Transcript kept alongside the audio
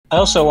I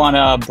also want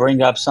to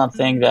bring up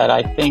something that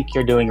I think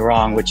you're doing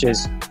wrong, which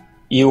is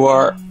you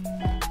are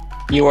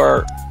you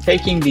are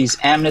taking these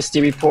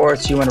Amnesty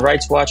reports, Human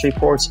Rights Watch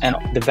reports, and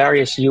the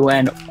various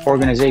UN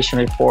organization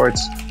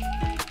reports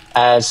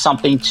as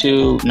something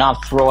to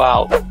not throw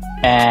out.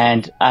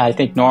 And I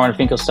think Norman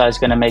Finkelstein is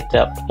going to make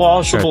the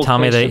plausible Sure, tell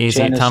me the case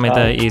easy, of tell me the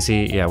genocide.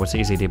 easy, yeah, what's the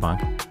easy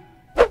debunk?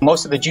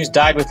 Most of the Jews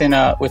died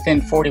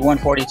within 41,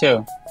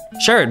 42.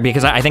 Sure,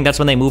 because I think that's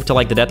when they moved to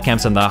like the death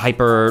camps and the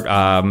hyper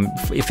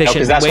efficient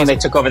Because that's ways. when they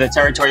took over the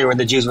territory where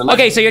the Jews were living.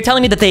 Okay, so you're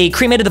telling me that they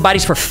cremated the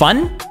bodies for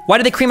fun? Why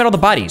did they cremate all the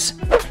bodies?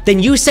 Then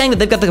you saying that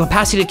they've got the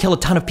capacity to kill a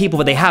ton of people,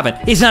 but they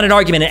haven't, is not an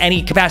argument in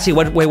any capacity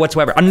way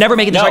whatsoever. I'm never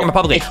making this No, argument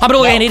publicly. it- I'm gonna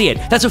look like no. an idiot.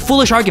 That's a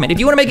foolish argument. If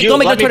you want to make it, You go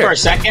make it let on me Twitter. for a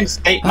second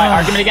state my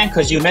argument again,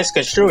 because you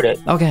misconstrued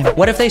it. Okay,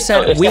 what if they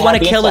said, if we they want had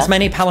to the kill as intent-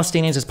 many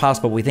Palestinians as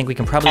possible, we think we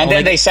can probably And only...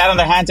 then they sat on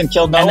their hands and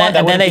killed no and one? then, That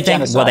and then wouldn't they be think,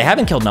 genocide. well, they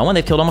haven't killed no one.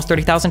 They've killed almost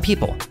 30,000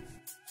 people.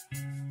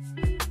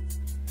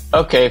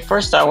 Okay,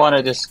 first I want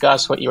to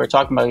discuss what you were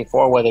talking about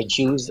before, whether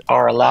Jews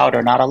are allowed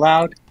or not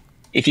allowed.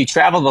 If you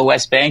travel the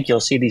West Bank, you'll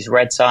see these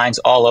red signs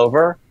all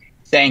over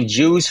saying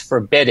Jews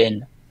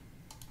forbidden.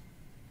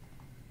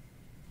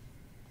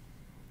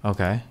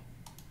 Okay.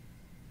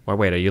 Well,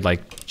 wait, are you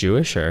like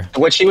Jewish or?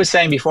 What she was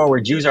saying before, where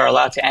Jews are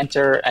allowed to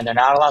enter and they're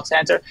not allowed to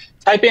enter,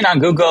 type in on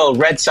Google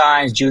red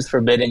signs, Jews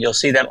forbidden. You'll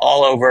see them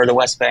all over the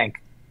West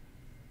Bank.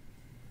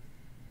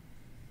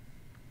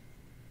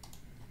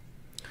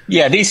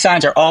 Yeah, these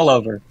signs are all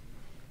over.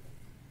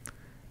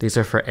 These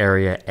are for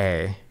Area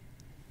A.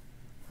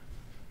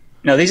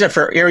 No, these are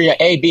for Area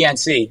A, B, and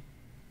C.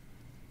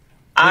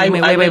 Wait.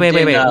 What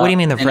do you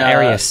mean they're for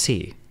Area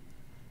C?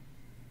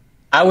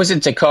 I was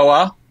in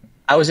Tekoa.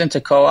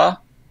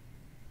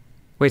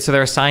 Wait, so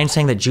there are signs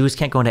saying that Jews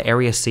can't go into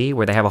Area C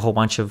where they have a whole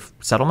bunch of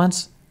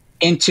settlements?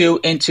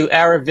 Into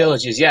Arab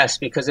villages, yes,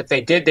 because if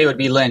they did, they would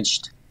be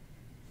lynched.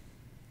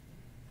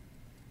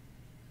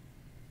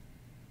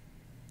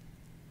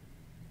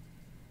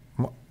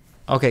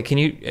 Okay, can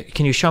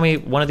you show me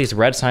one of these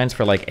red signs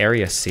for like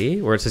Area C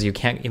where it says you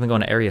can't even go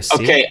into Area C?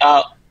 Okay,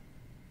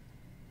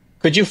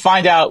 could you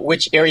find out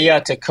which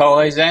area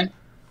Tekoa is in?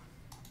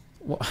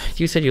 Well,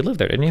 you said you lived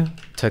there, didn't you?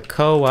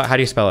 Tekoa, how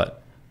do you spell it?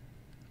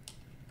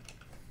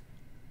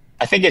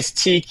 I think it's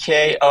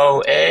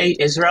Tkoa,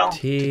 Israel.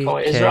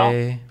 Tekoa, Israel.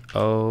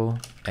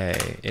 T-K-O-A,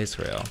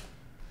 Israel.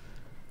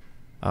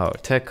 Oh,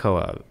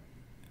 Tekoa.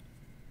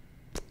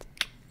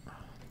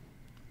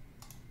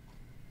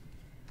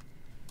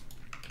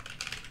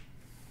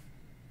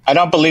 I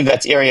don't believe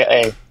that's Area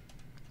A.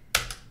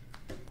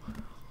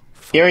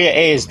 Area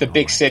A is the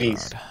big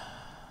cities.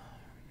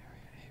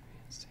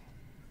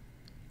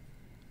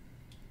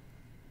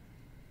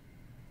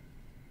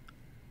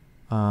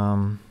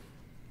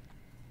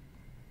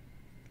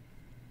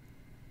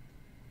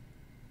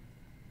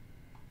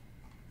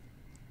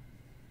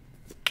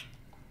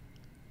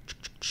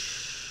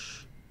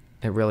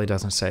 It really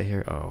doesn't say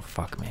here. Oh,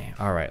 fuck me.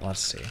 All right, let's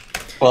see.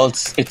 Well,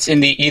 it's in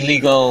the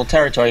illegal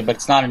territory, but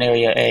it's not in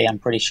Area A, I'm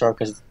pretty sure,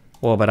 because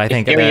Well, but I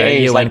think the Area A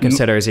is UN like-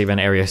 considers even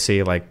Area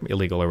C like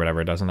illegal or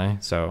whatever, doesn't they?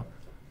 So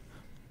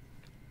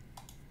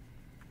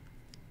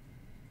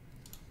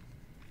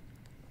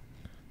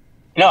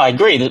no, I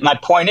agree. My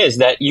point is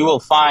that you will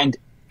find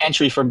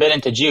entry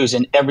forbidden to Jews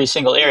in every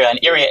single area, and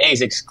Area A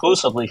is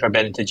exclusively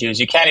forbidden to Jews.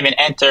 You can't even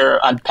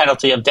enter on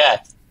penalty of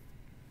death.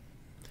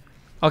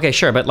 okay,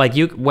 sure, but like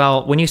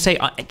when you say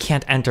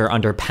can't enter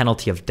under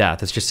penalty of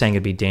death, it's just saying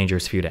it'd be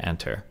dangerous for you to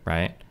enter,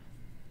 right?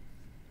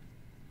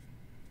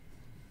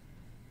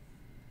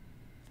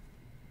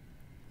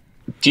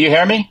 Do you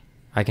hear me?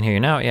 I can hear you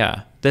now.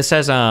 Yeah, this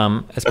says as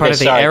part Okay, of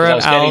the sorry, 'cause I Arab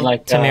was getting, Al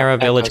like, Tamira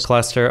village echoes.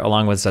 cluster,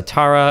 along with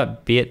Zatara,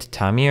 Beit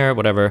Tamir,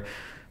 whatever.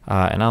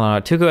 And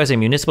Tuku has a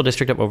municipal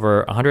district of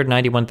over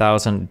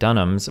 191,000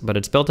 dunams, but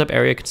its built-up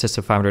area consists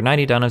of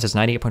 590 dunams, as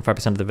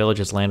 98.5% of the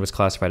village's land was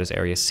classified as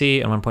Area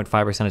C, and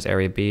 1.5% as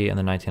Area B in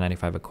the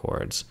 1995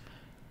 Accords.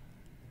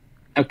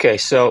 Okay,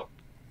 so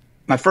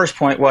my first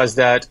point was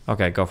that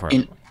Okay, go for it.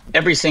 in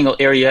every single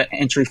area,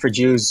 entry for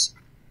Jews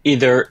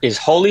either is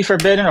wholly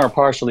forbidden or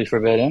partially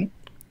forbidden.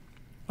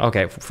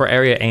 Okay, for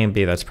Area A and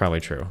B, that's probably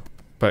true.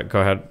 But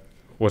go ahead.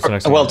 What's the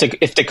next Well, one?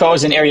 if Tekoa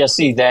is in Area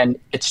C, then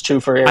it's true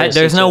for Area C.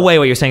 There's no too. way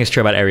what you're saying is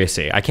true about Area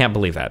C. I can't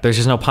believe that. There's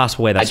just no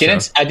possible way that's true.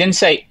 I didn't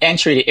say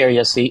entry to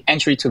Area C.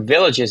 Entry to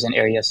villages in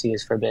Area C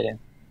is forbidden.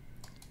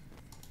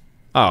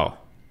 Oh,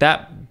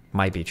 that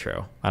might be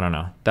true. I don't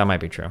know. That might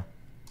be true.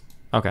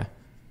 Okay.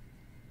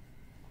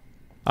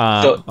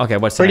 Okay,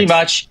 what's the pretty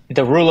next? much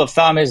the rule of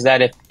thumb is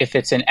that if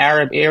it's an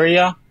Arab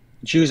area,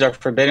 Jews are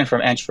forbidden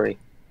from entry.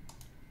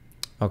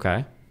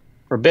 Okay.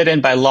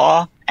 Forbidden by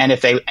law, and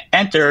if they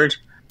entered,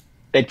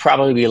 they'd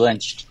probably be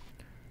lynched.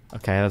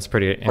 Okay, that's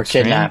pretty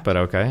extreme, kidnapped. but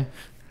okay.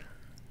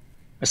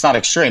 It's not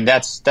extreme.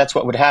 That's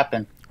what would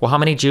happen. Well, how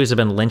many Jews have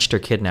been lynched or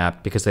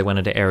kidnapped because they went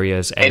into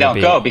areas A They or don't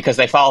B? go because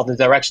they follow the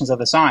directions of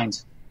the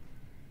signs.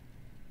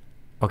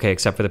 Okay,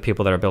 except for the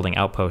people that are building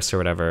outposts or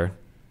whatever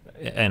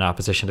in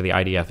opposition to the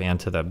IDF and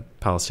to the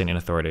Palestinian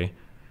Authority.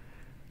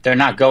 They're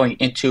not going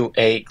into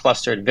a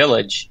clustered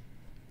village.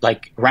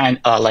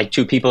 like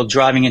two people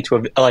driving into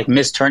like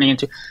misturning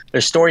into.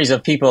 There's stories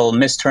of people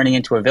misturning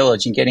into a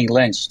village and getting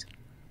lynched.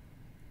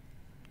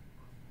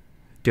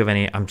 Do you have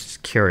any? I'm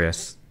just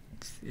curious.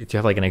 Do you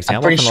have like an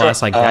example I'm from the sure,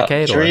 last like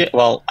decade?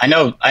 Well, I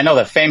know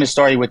the famous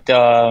story with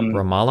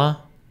Ramallah.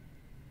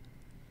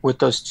 With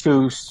those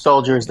two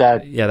soldiers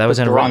that that was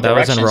in Ramallah,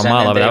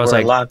 but that was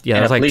like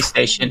that was like police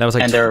station, that was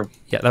like and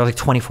that was like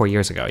 24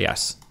 years ago.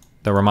 Yes,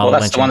 the Ramallah. Well,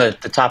 that's lynching. the one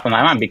at the top of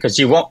my mind because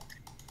you won't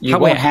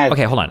have.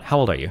 Okay, hold on. How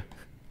old are you?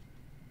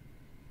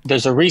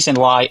 There's a reason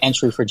why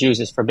entry for Jews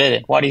is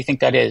forbidden. Why do you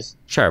think that is?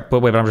 Sure, but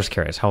wait, but I'm just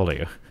curious. How old are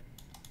you?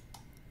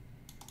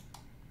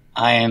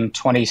 I am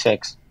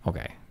 26.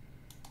 Okay,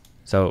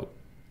 so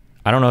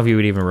I don't know if you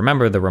would even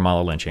remember the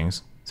Ramallah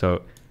lynchings.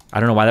 So I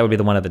don't know why that would be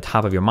the one at the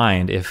top of your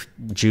mind if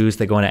Jews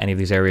that go into any of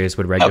these areas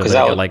would regularly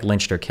get like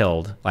lynched or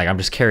killed. Like, I'm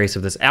just curious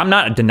if this, I'm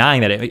not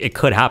denying that it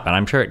could happen.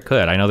 I'm sure it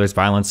could. I know there's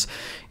violence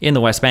in the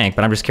West Bank,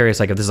 but I'm just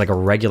curious like if this is like a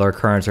regular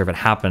occurrence or if it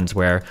happens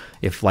where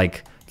if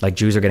like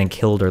Jews are getting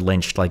killed or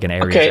lynched like in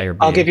areas A or B.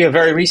 I'll give you a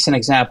very recent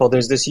example.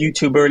 There's this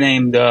YouTuber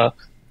named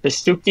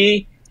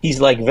Bistuki.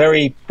 He's like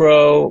very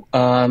pro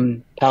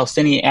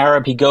Palestinian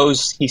Arab.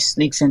 He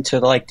sneaks into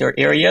like their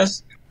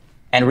areas.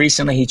 And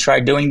recently he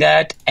tried doing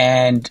that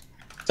and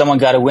someone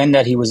got a wind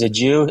that he was a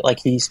Jew, like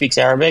he speaks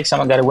Arabic.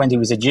 Someone got a wind he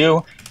was a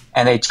Jew,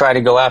 and they tried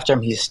to go after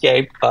him. He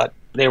escaped, but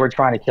they were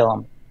trying to kill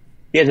him.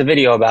 He has a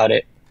video about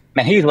it.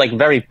 Man, he's like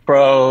very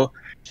pro,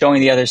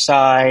 showing the other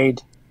side.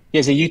 He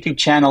has a YouTube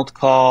channel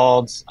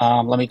called,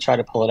 let me try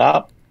to pull it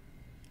up.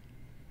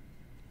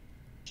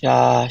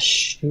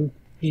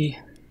 Shuki,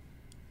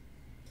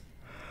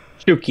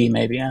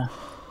 maybe, yeah.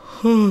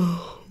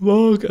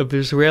 Log of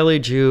Israeli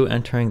Jew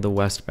entering the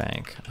West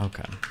Bank.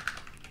 Okay.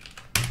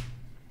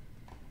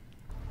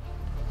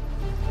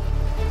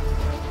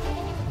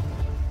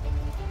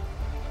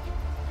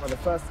 For the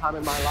first time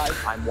in my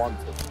life, I'm wanted.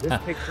 This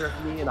picture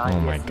of me and I. Oh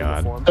my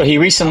God! So he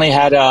recently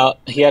had a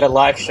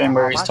live stream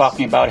where he's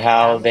talking about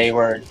how he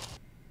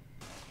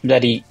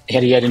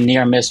had a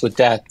near miss with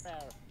death,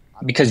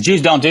 because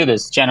Jews don't do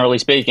this generally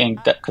speaking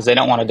because they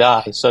don't want to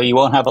die. So you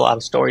won't have a lot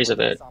of stories of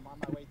it.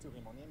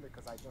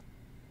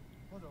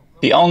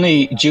 The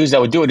only Jews that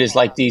would do it is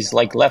like these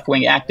like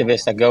left-wing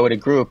activists that go with a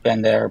group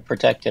and they're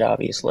protected,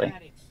 obviously.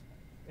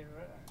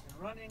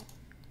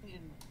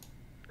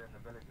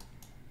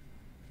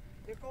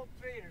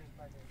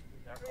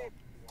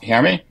 You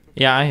hear me?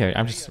 Yeah, I hear you.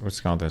 I'm just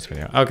going through this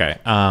video. Okay.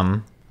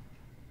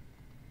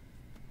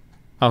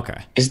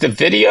 Okay. Is the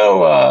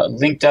video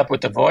linked up with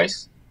the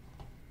voice?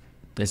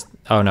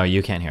 Oh no,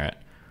 you can't hear it.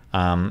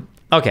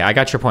 Okay, I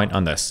got your point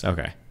on this.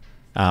 Okay.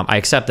 I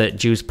accept that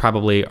Jews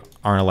probably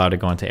aren't allowed to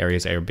go into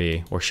areas A or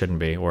B, or shouldn't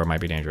be, or it might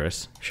be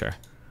dangerous. Sure.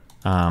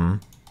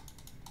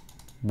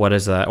 What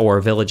is that? Or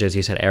villages?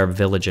 You said Arab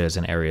villages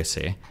in Area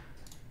C.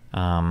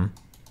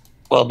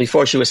 Well,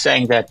 before she was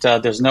saying that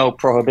there's no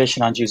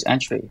prohibition on Jews'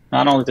 entry.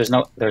 Not only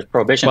there's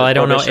prohibition. Well, I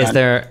don't know. Is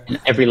there in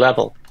every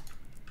level?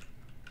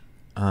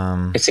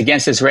 It's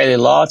against Israeli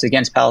law. It's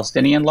against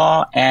Palestinian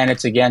law, and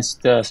it's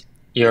against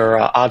your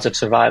odds of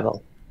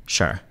survival.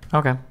 Sure.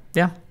 Okay.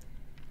 Yeah.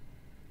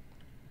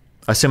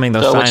 Assuming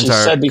those signs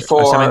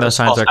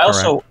are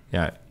correct.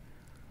 Yeah.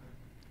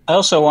 I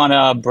also want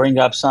to bring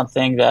up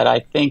something that I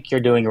think you're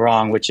doing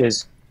wrong, which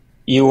is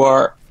you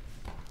are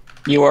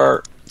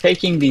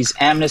taking these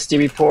Amnesty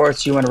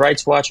reports, Human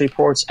Rights Watch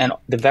reports, and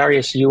the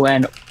various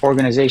UN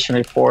organization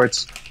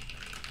reports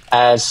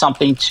as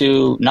something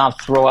to not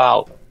throw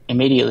out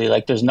immediately.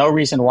 Like, there's no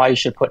reason why you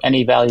should put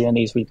any value in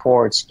these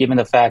reports, given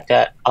the fact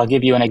that, I'll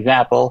give you an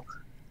example,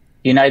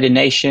 United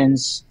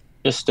Nations,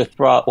 just to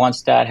throw out one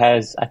stat,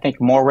 has, I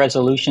think, more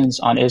resolutions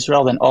on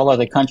Israel than all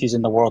other countries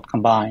in the world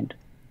combined.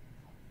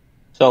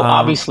 So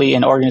obviously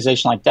an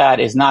organization like that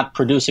is not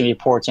producing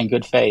reports in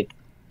good faith.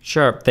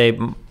 Sure, they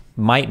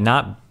might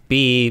not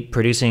be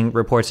producing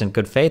reports in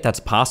good faith. That's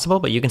possible,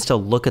 but you can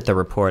still look at the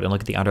report and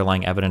look at the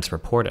underlying evidence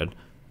reported,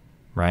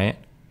 right?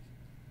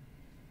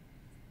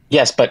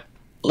 Yes, but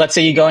let's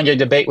say you go in your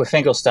debate with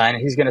Finkelstein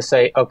and he's going to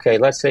say, okay,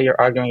 let's say you're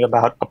arguing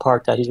about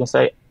apartheid. He's going to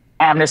say,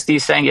 Amnesty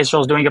is saying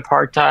Israel's doing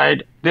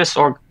apartheid. This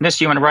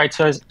human rights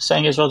is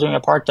saying Israel's doing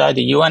apartheid.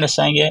 The UN is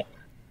saying it.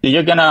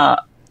 You're going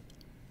to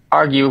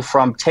argue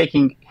from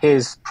taking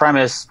his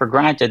premise for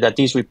granted that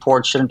these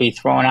reports shouldn't be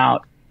thrown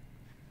out.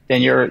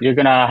 Then you're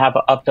going to have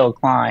an uphill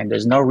climb.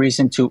 There's no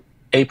reason to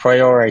a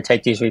priori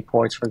take these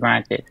reports for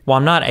granted. Well,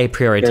 I'm not a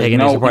priori taking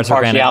these reports for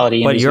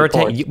granted. But you're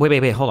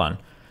wait, hold on.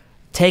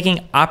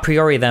 Taking a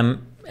priori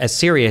them as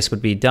serious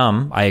would be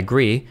dumb. I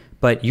agree,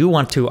 but you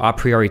want to a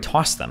priori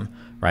toss them,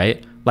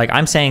 right? Like,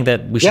 I'm saying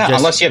that we should just...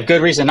 unless you have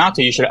good reason not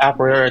to, you should a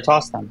priori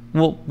toss them.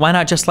 Well, why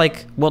not just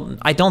like... Well,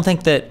 I don't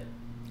think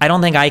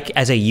I,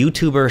 as a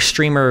YouTuber,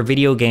 streamer,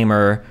 video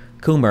gamer,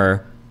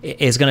 Coomer,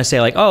 is going to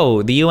say like,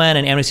 oh, the UN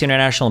and Amnesty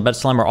International and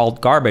B'Tselem are all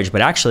garbage, but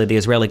actually the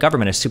Israeli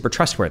government is super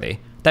trustworthy.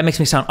 That makes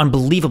me sound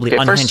unbelievably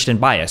unhinged and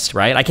biased,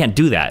 right? I can't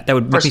do that. That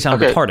would make me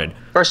sound retarded.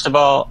 First of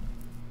all,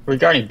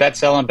 regarding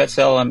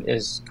B'Tselem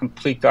is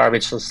complete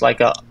garbage. So it's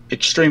like a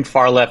extreme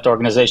far left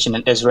organization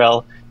in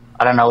Israel.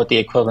 I don't know what the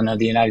equivalent of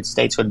the United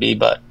States would be,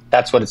 but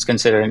that's what it's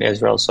considered in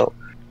Israel. So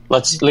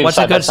let's leave. What's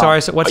a good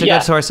source? What's a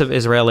good source of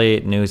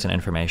Israeli news and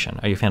information?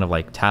 Are you a fan of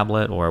like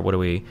Tablet, or what do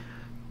we?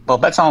 Well,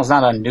 Betzalel is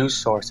not a news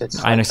source.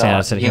 It's I understand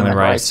it's a human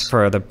rights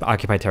for the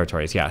occupied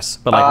territories. Yes,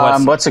 but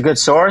like what's a good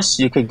source?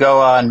 You could go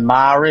on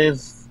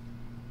Ma'ariv.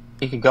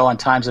 You could go on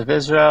Times of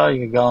Israel.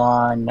 You could go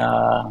on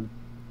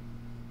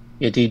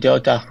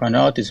Yedidot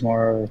Achronot is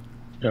more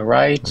the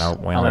right. No,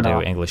 we only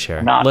do English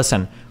here.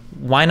 Listen,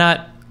 why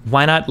not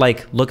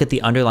like look at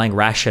the underlying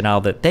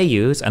rationale that they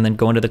use and then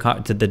go into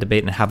to the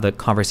debate and have the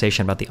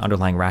conversation about the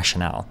underlying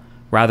rationale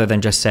rather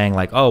than just saying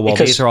like, oh, well,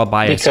 these are all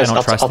biased. I don't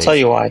trust these. I'll tell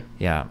you why.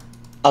 Yeah.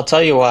 I'll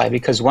tell you why.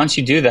 Because once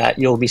you do that,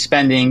 you'll be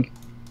spending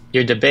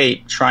your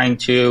debate trying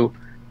to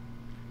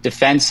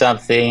defend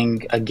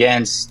something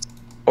against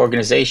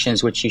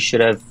organizations which you should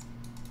have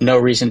no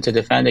reason to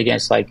defend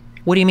against. Like,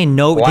 what do you mean?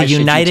 No, the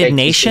United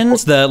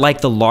Nations, the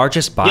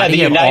largest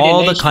body of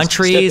all the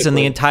countries and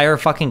the entire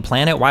fucking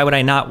planet. Why would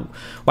I not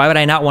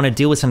want to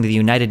deal with something the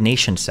United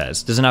Nations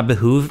says? Does it not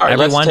behoove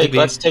everyone to be?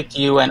 Let's take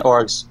the UN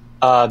orgs.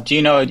 Do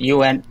you know what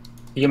UN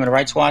Human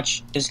Rights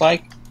Watch is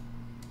like?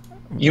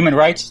 UN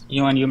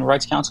Human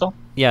Rights Council?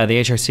 Yeah,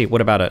 the HRC. What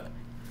about it?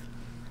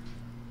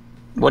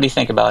 What do you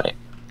think about it?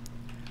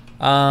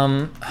 I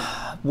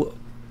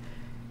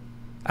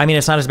mean,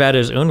 it's not as bad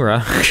as UNRWA.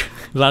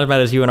 It's not as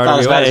bad as UNRWA. It's not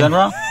as bad as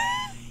UNRWA?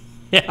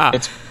 Yeah.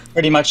 It's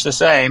pretty much the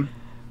same.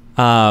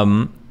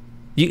 So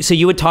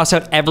you would toss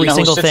out every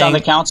single thing. Who sits on the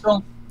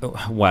council?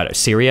 What,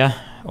 Syria?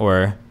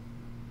 Or?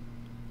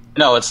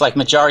 No, it's like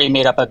majority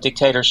made up of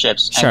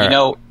dictatorships. Sure.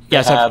 And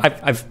yes,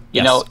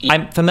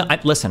 I'm familiar.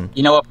 Listen.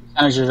 You know what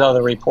percentages of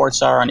the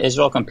reports are on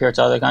Israel compared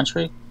to other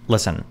countries?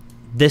 Listen.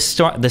 The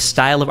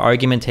style of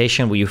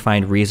argumentation where you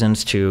find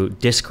reasons to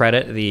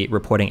discredit the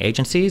reporting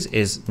agencies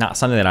is not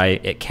something that I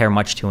care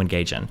much to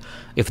engage in.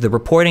 If the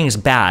reporting is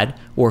bad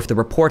or if the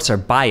reports are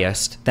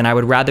biased, then I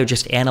would rather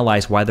just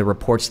analyze why the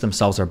reports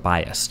themselves are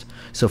biased.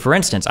 So, for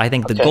instance, I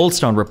think the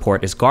Goldstone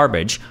report is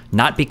garbage,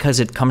 not because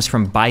it comes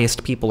from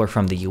biased people or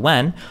from the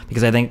UN,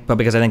 because I think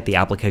the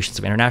applications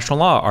of international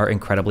law are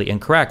incredibly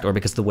incorrect, or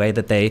because the way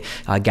that they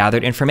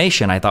gathered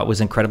information I thought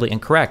was incredibly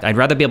incorrect. I'd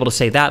rather be able to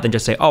say that than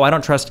just say, oh, I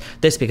don't trust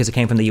this because it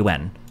came from the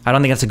UN. I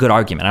don't think that's a good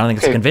argument. I don't think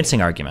it's a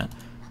convincing argument.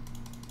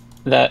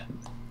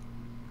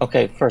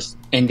 First,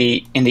 in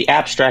the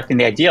abstract, in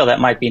the ideal, that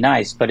might be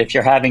nice, but if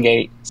you're having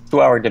a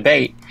 2-hour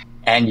debate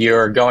and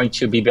you're going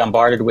to be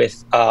bombarded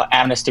with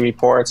amnesty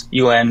reports,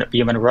 UN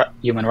human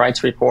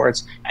rights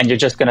reports, and you're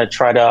just going to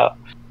try to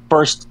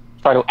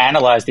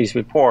analyze these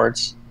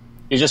reports,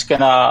 you're just going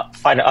to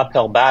fight an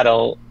uphill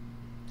battle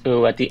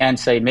to, at the end,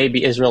 say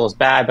maybe Israel is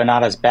bad, but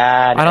not as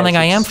bad. I don't think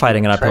I am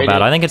fighting an uphill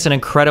battle. I think it's an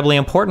incredibly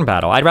important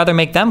battle. I'd rather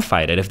make them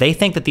fight it. If they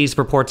think that these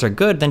reports are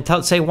good, then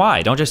say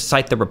why. Don't just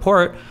cite the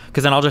report,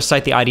 because then I'll just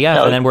cite the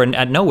IDF, and then we're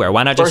at nowhere.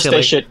 Why not just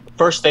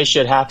First, they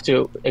should have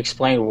to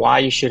explain why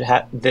you should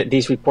have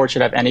these reports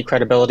should have any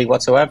credibility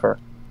whatsoever.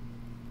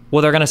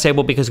 Well, they're going to say,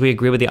 well, because we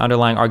agree with the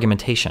underlying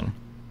argumentation.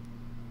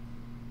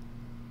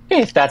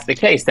 If that's the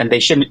case, then they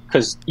shouldn't,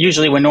 because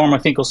usually when Norman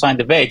Finkelstein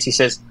debates, he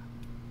says,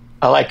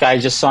 like I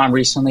just saw him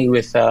recently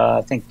with,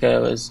 I think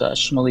it was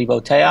Shmuley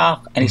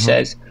Boteach, and he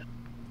says,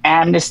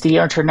 Amnesty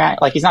International,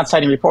 like he's not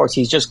citing reports,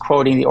 he's just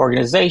quoting the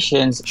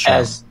organizations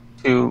as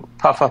to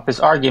puff up his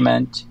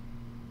argument.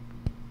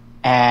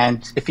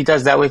 And if he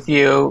does that with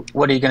you,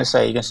 what are you going to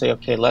say? You're going to say,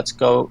 okay, let's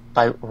go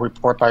by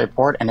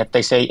report. And if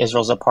they say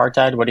Israel's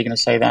apartheid, what are you going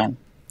to say then?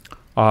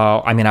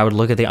 I mean, I would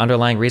look at the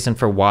underlying reason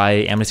for why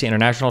Amnesty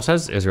International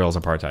says Israel's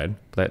apartheid.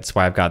 That's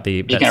why I've got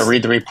the... You're going to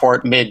read the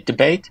report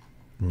mid-debate?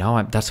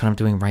 No, that's what I'm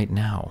doing right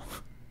now.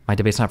 My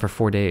debate's not for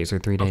 4 days or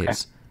 3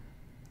 days.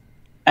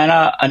 And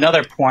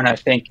another point I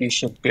think you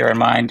should bear in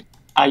mind,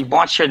 I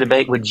watched your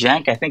debate with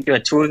Cenk. I think you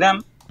had 2 of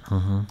them.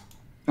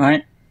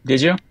 Right?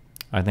 Did you?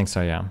 I think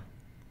so, yeah.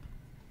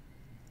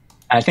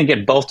 I think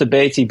at both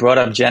debates he brought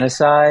up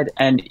genocide,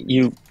 and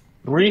you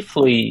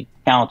briefly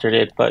countered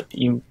it, but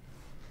you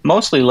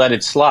mostly let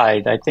it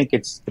slide. I think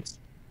it's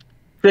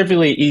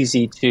trivially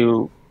easy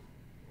to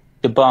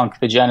debunk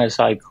the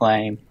genocide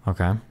claim.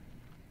 Okay.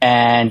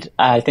 And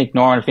I think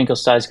Norman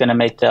Finkelstein is going to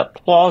make that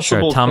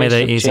plausible. Sure. Tell me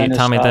the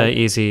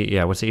easy.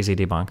 Yeah. What's the easy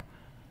debunk?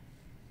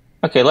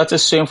 Okay. Let's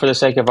assume, for the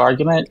sake of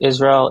argument,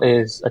 Israel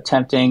is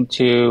attempting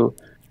to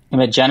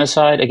commit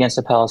genocide against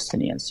the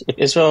Palestinians. If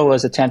Israel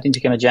was attempting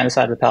to commit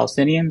genocide with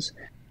Palestinians,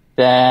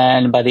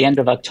 then by the end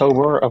of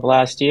October of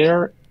last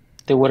year,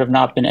 there would have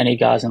not been any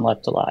Gazan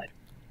left alive.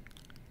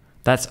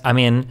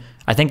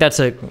 I think that's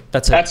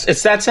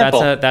it's that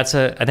simple.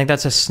 I think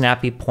that's a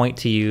snappy point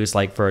to use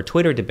like for a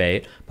Twitter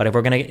debate. But if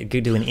we're going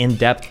to do an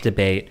in-depth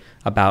debate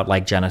about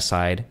like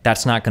genocide,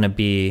 that's not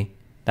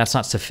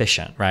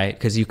sufficient, right?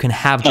 Because you can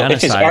have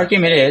genocide. His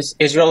argument is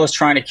Israel is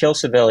trying to kill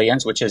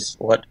civilians, which is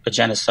what a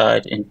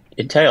genocide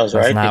entails,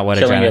 right? That's not what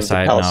a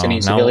genocide. No,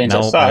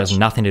 that has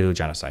nothing to do with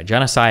genocide.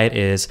 Genocide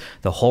is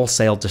the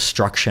wholesale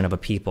destruction of a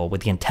people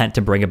with the intent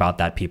to bring about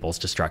that people's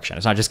destruction.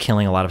 It's not just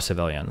killing a lot of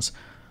civilians.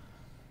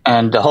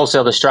 And the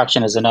wholesale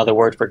destruction is another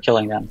word for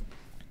killing them.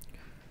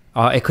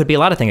 It could be a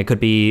lot of things. It could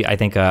be, I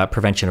think,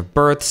 prevention of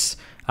births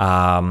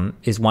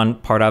is one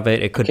part of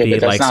it. It could be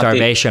like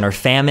starvation or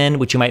famine,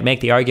 which you might make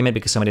the argument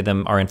because so many of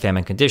them are in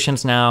famine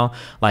conditions now.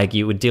 Like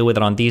you would deal with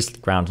it on these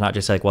grounds, not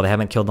just like, well, they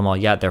haven't killed them all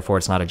yet, therefore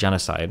it's not a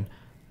genocide.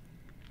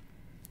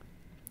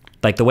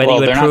 Like the way that you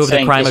would prove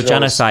the crime of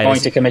genocide is going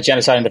to commit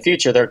genocide in the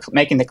future. They're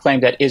making the claim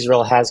that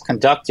Israel has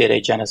conducted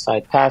a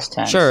genocide past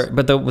tense. Sure,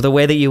 but the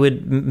way that you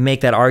would make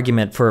that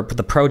argument for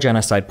the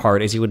pro-genocide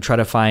part is you would try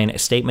to find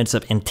statements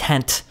of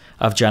intent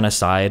of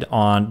genocide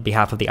on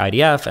behalf of the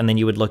IDF, and then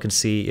you would look and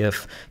see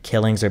if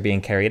killings are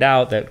being carried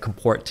out that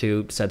comport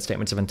to said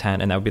statements of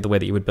intent, and that would be the way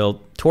that you would build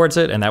towards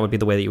it, and that would be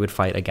the way that you would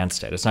fight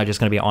against it. It's not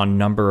just going to be on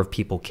number of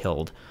people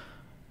killed.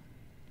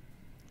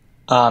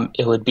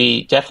 It would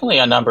be definitely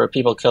a number of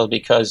people killed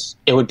because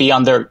it would be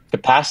on their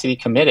capacity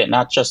committed,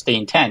 not just the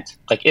intent.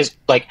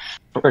 Like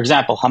for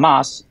example,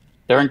 Hamas,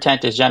 their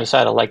intent is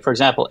genocidal. Like, for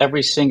example,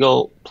 every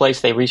single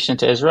place they reached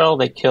into Israel,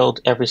 they killed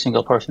every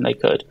single person they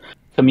could.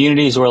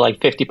 Communities were like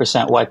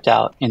 50% wiped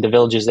out in the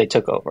villages they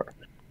took over.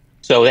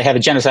 So they have a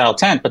genocidal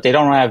intent, but they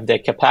don't have the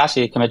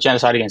capacity to commit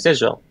genocide against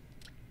Israel.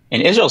 In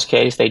Israel's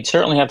case, they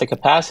certainly have the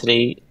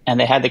capacity, and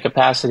they had the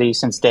capacity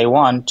since day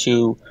one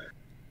to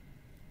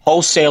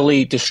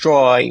wholesalely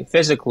destroy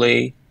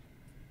physically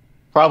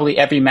probably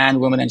every man,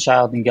 woman, and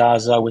child in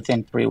Gaza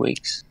within 3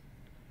 weeks.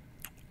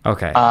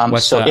 Okay.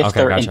 If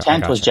their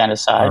intent was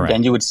genocide,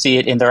 then you would see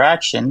it in their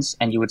actions,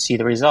 and you would see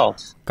the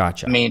results.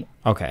 Gotcha. I mean,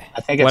 okay.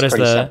 I think it's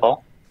pretty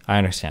simple. I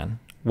understand.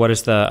 What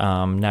is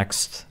the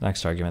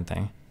next argument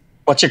thing?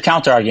 What's your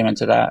counter argument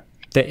to that?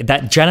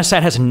 That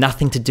genocide has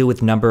nothing to do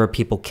with number of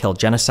people killed.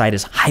 Genocide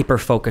is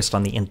hyper-focused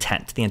on the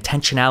intent, the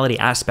intentionality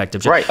aspect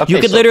of genocide. Right, okay, you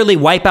could literally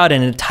wipe out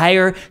an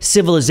entire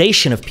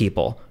civilization of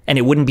people, and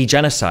it wouldn't be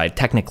genocide,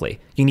 technically.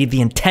 You need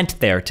the intent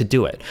there to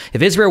do it.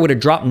 If Israel would have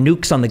dropped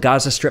nukes on the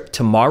Gaza Strip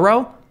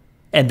tomorrow,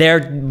 and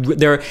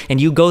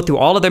and you go through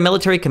all of their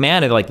military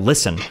command, and they're like,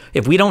 listen,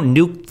 if we don't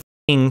nuke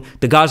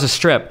the Gaza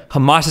Strip,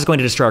 Hamas is going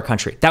to destroy our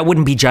country. That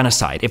wouldn't be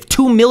genocide. If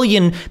 2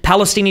 million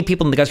Palestinian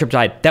people in the Gaza Strip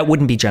died, that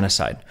wouldn't be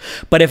genocide.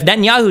 But if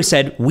Netanyahu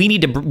said,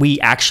 we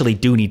actually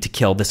do need to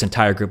kill this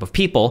entire group of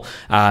people,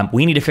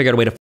 we need to figure out a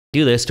way to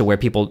do this to where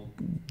people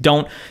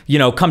don't,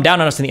 come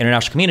down on us in the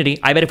international community.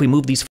 I bet if we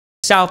move these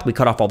south, we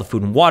cut off all the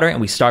food and water, and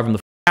we starve them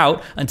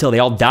out until they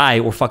all die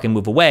or fucking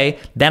move away,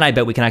 then I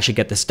bet we can actually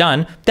get this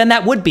done. Then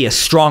that would be a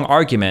strong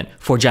argument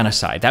for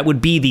genocide. That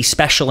would be the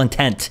special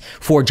intent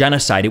for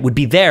genocide. It would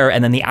be there,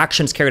 and then the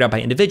actions carried out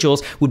by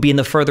individuals would be in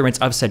the furtherance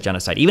of said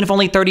genocide, even if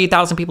only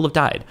 38,000 people have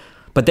died.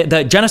 But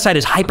the genocide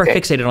is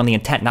hyper-fixated on the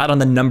intent, not on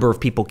the number of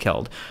people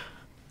killed.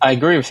 I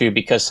agree with you,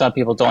 because some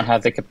people don't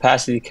have the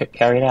capacity to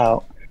carry it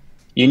out.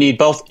 You need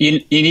both. You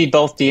need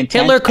both the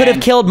intent. Hitler could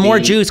have killed more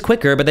Jews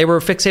quicker, but they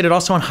were fixated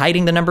also on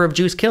hiding the number of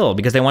Jews killed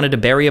because they wanted to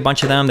bury a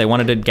bunch of them. They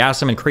wanted to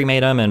gas them and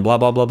cremate them and blah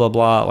blah blah blah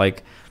blah.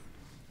 Like,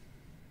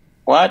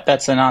 what?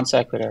 That's a non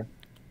sequitur.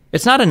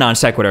 It's not a non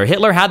sequitur.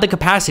 Hitler had the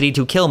capacity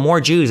to kill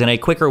more Jews in a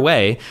quicker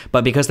way,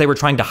 but because they were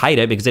trying to hide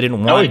it, because they didn't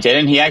want. No, he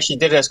didn't. He actually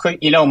did it as quick.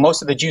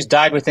 Most of the Jews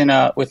died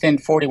within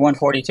 41,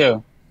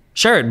 42.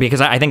 Sure,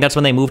 because I think that's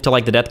when they moved to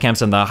like the death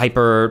camps and the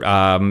hyper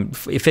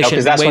efficient.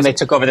 Because that's when they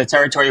took over the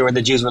territory where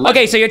the Jews were living.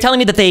 Okay, so you're telling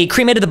me that they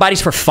cremated the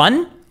bodies for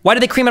fun? Why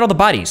did they cremate all the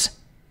bodies?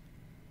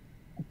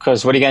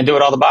 Because what are you going to do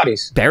with all the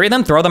bodies? Bury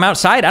them? Throw them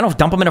outside? I don't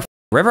dump them in a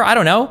river. I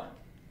don't know.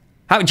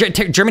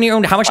 Germany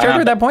owned how much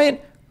territory at that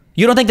point?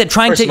 You don't think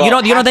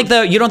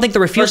that you don't think the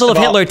refusal of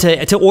Hitler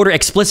to order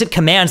explicit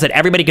commands that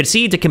everybody could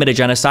see to commit a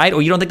genocide,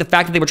 or you don't think the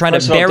fact that they were trying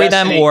to bury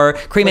them or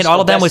cremate all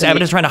of them was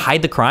evidence trying to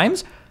hide the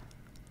crimes?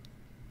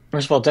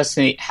 First of all,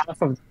 Destiny,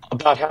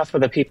 about half of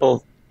the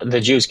people,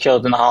 the Jews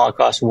killed in the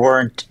Holocaust,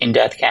 weren't in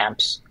death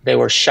camps. They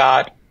were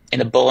shot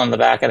in a bullet in the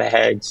back of the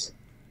heads.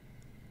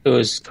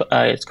 It's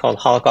called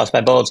Holocaust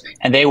by bullets,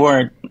 and a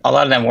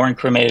lot of them weren't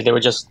cremated. They were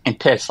just in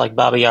pits, like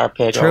Baba Yar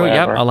pit. True. Or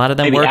whatever. Yep. A lot of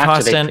them were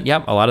tossed in.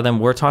 Yep. A lot of them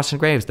were tossed in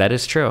graves. That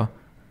is true.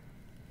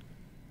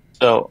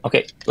 So,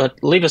 okay,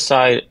 leave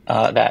aside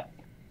that.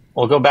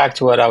 We'll go back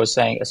to what I was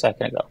saying a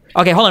second ago.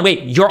 Okay, hold on,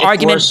 wait. Your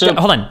argument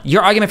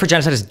for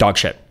genocide is dog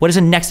shit. What is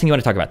the next thing you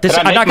want to talk about?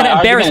 I'm not going to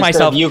embarrass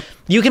myself. You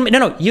can make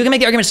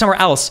the argument somewhere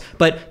else,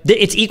 but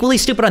it's equally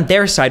stupid on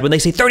their side when they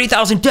say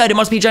 30,000 dead, it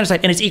must be genocide,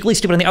 and it's equally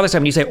stupid on the other side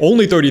when you say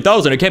only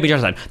 30,000, it can't be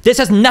genocide. This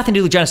has nothing to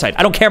do with genocide.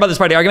 I don't care about this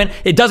part of the argument.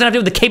 It doesn't have to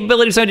do with the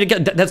capability of somebody to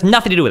get. That's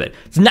nothing to do with it.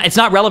 It's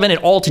not relevant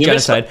at all to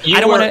genocide.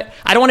 I don't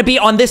want to be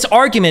on this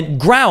argument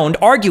ground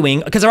arguing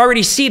because I've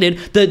already ceded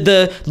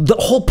the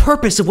whole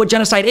purpose of what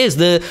genocide is.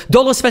 The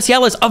dolo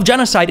specialis of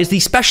genocide is the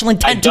special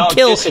intent to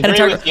kill an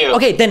entire.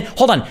 Okay, then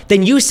hold on.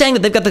 Then you saying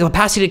that they've got the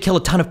capacity to kill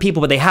a ton of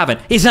people, but they haven't.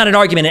 It's not an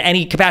argument in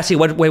any capacity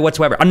way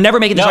whatsoever. I'm never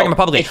making this argument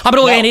publicly. I'm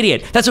gonna look like an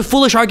idiot. That's a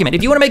foolish argument.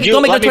 If you want to make it,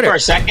 go make it on Twitter. Let me for a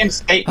second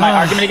state my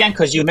argument again,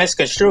 because you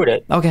misconstrued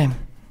it. Okay.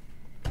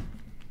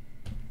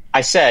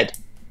 I said,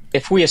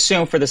 if we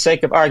assume for the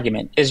sake of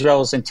argument,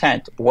 Israel's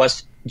intent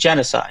was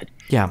genocide.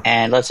 Yeah.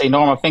 And let's say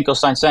Norman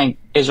Finkelstein saying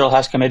Israel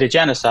has committed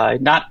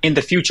genocide, not in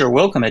the future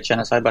will commit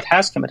genocide, but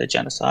has committed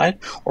genocide,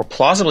 or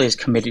plausibly has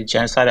committed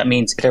genocide. That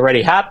means it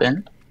already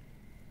happened.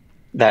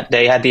 that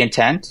they had the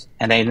intent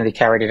and they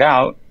carried it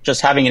out.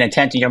 Just having an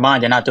intent in your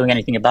mind and not doing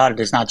anything about it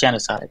is not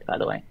genocide, by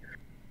the way.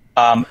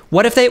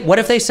 What if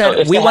they said,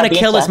 if we they want had to the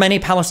kill as intent- many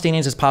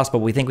Palestinians as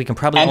possible? We think we can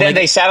probably And only... then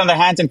they sat on their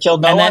hands and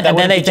killed no and one? then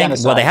they think,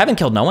 genocide. well, they haven't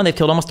killed no one. They've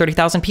killed almost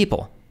 30,000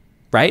 people,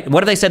 right?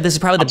 What if they said, this is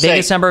probably the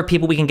biggest number of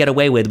people we can get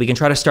away with. We can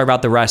try to starve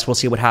out the rest. We'll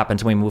see what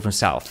happens when we move them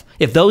south.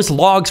 If those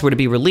logs were to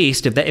be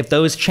released, if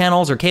those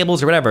channels or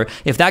cables or whatever,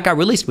 if that got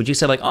released, would you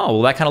say like, oh,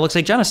 well, that kind of looks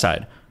like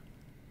genocide?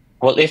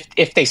 Well,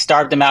 if they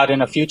starved them out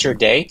in a future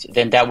date,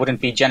 then that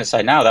wouldn't be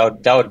genocide now.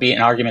 That would be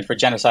an argument for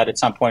genocide at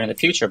some point in the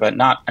future, but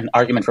not an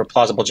argument for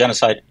plausible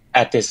genocide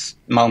at this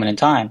moment in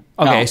time.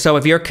 Okay, No. so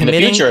if you're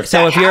committing, future, if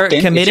your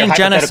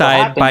genocide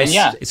happened, then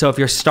yeah. so if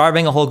you're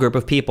starving a whole group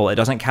of people, it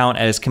doesn't count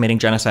as committing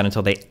genocide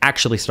until they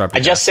actually starve. I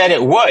just said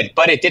it would,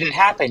 but it didn't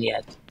happen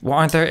yet. Well,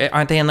 aren't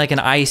they in like an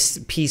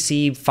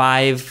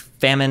IPC-5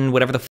 famine,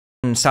 whatever the f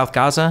in South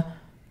Gaza?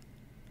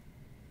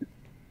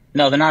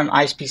 No, they're not an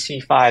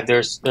IPC-5.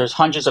 There's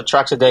hundreds of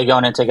trucks a day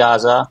going into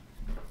Gaza,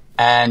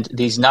 and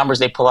these numbers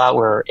they pull out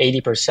were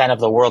 80%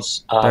 of the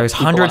world's. There's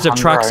hundreds of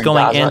trucks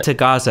going into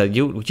Gaza.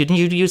 Didn't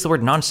you use the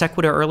word non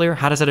sequitur earlier?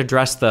 How does it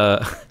address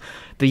the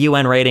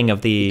UN rating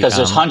of the? Because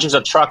there's hundreds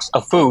of trucks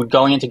of food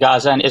going into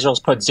Gaza, and Israel's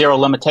put zero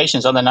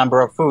limitations on the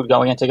number of food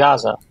going into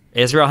Gaza.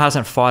 Israel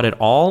hasn't fought at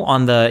all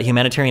on the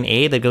humanitarian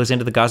aid that goes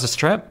into the Gaza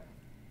Strip?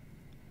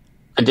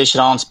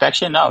 Conditional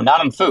inspection? No,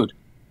 not on food.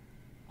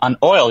 On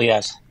oil,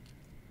 yes.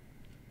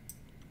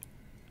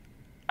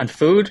 On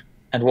food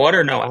and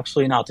water? No,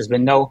 absolutely not. There's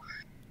been no...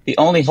 The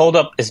only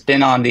holdup has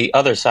been on the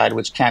other side,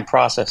 which can't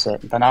process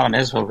it, but not on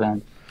Israel's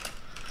end.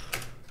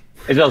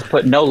 Israel's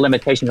put no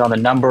limitations on the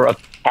number of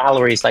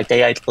calories like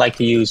they like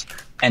to use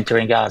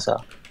entering Gaza.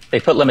 They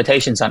put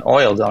limitations on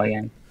oil going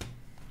in.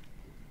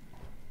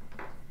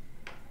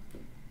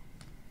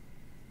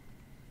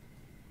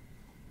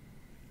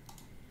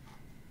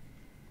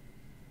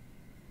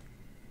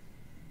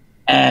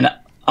 And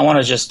I want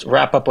to just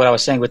wrap up what I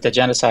was saying with the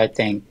genocide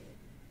thing.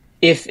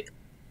 If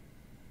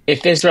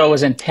Israel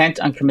was intent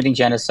on committing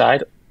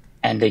genocide,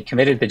 and they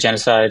committed the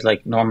genocide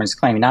like Norman's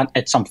claiming, not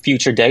at some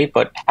future date,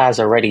 but has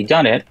already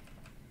done it,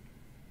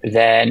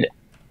 then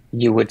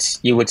you would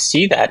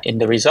see that in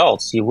the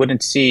results. You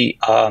wouldn't see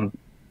 20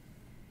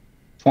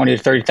 to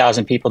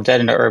 30,000 people dead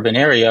in an urban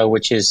area,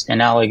 which is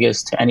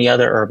analogous to any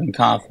other urban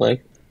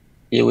conflict.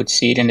 You would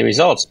see it in the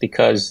results,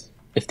 because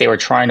if they were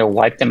trying to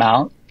wipe them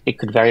out, it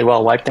could very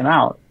well wipe them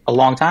out a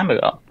long time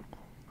ago.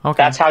 Okay.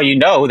 That's how you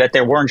know that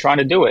they weren't trying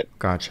to do it.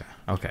 Gotcha.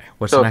 Okay.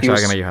 What's the next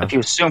argument you have? If you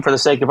assume for the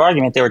sake of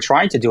argument they were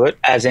trying to do it,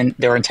 as in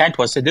their intent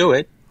was to do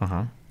it,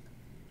 then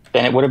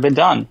it would have been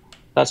done.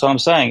 That's what I'm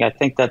saying. I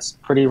think that's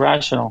pretty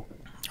rational.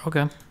 Okay.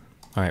 All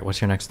right.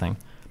 What's your next thing?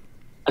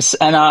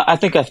 And I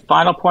think a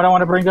final point I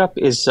want to bring up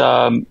is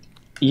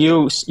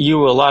you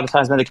a lot of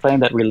times made the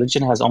claim that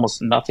religion has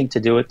almost nothing to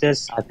do with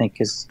this. I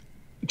think is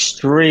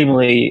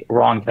extremely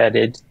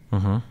wrong-headed.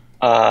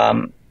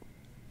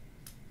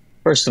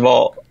 First of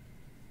all,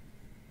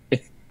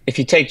 if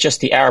you take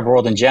just the Arab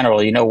world in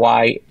general, you know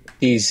why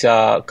these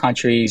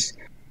countries,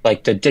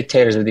 like the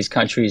dictators of these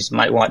countries,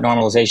 might want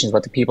normalizations,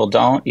 but the people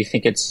don't. You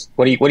think it's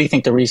what do you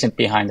think the reason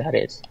behind that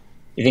is?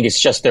 You think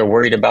it's just they're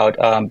worried about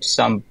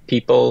some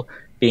people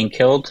being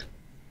killed?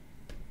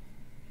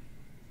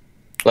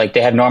 Like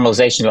they have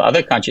normalization with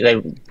other countries. They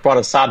brought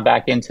Assad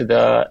back into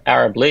the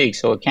Arab League,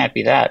 so it can't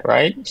be that,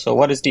 right? So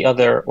what is the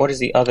other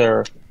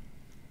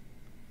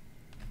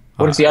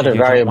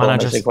variable in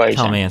this equation?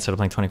 Tell me instead of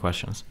playing 20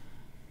 questions.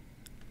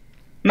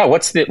 No,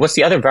 what's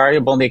the other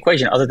variable in the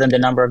equation other than the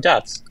number of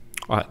deaths?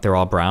 They're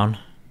all brown.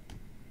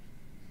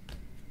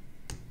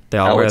 They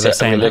all wear the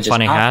same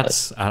funny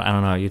hats. I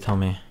don't know. You tell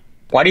me.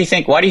 Why do you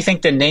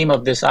think the name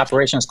of this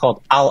operation is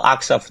called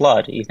Al-Aqsa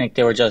Flood? You think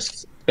they were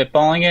just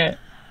spitballing it?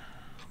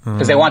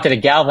 Because they wanted to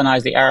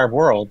galvanize the Arab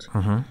world.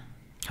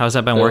 How's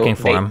that been working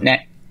for them?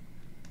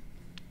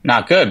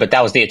 Not good, but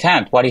that was the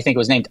attempt. Why do you think it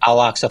was named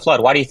Al-Aqsa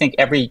Flood? Why do you think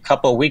every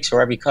couple of weeks or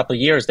every couple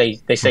of years they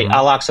say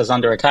Al-Aqsa's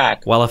under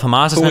attack? Well, if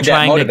Hamas has been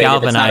trying to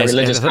galvanize,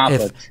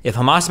 if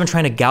Hamas has been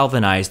trying to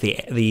galvanize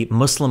the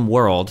Muslim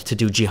world to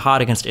do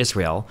jihad against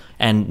Israel,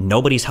 and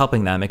nobody's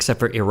helping them except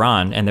for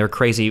Iran and their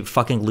crazy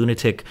fucking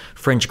lunatic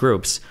fringe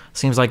groups,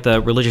 seems like the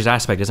religious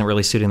aspect isn't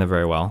really suiting them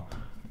very well.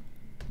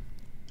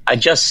 I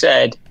just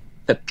said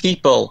the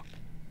people.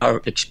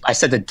 I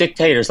said the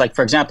dictators, like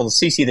for example, the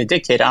Sisi, the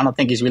dictator. I don't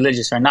think he's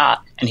religious or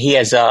not, and he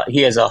has a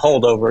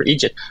hold over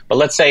Egypt. But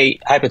let's say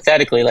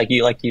hypothetically, like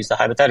you like to use the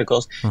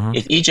hypotheticals,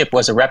 if Egypt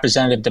was a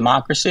representative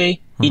democracy,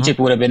 Egypt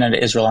would have been under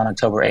Israel on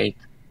October 8th.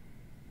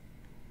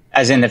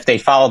 As in, if they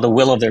followed the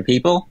will of their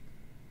people.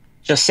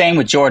 Just same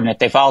with Jordan. If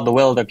they followed the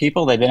will of their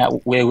people,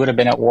 we would have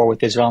been at war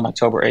with Israel on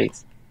October 8th.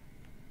 It's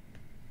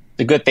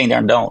a good thing they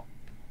don't.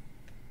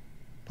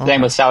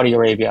 Same with Saudi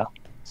Arabia.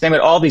 Same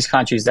with all these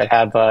countries that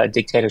have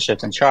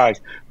dictatorships in charge.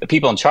 The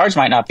people in charge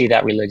might not be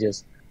that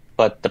religious,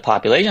 but the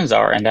populations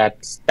are, and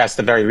that's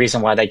the very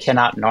reason why they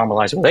cannot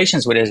normalize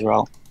relations with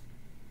Israel.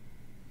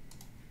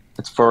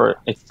 It's for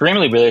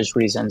extremely religious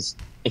reasons.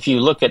 If you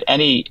look at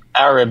any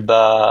Arab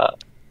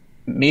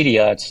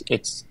media,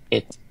 it's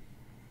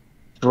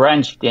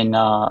drenched in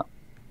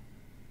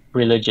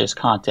religious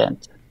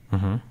content.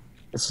 Mm-hmm.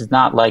 This is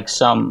not like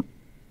some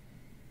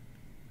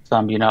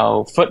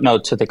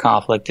footnote to the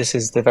conflict. This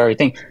is the very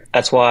thing.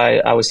 That's why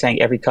I was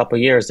saying every couple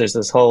of years there's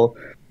this whole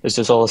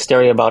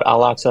hysteria about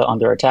Al-Aqsa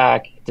under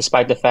attack,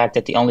 despite the fact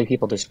that the only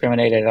people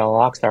discriminated at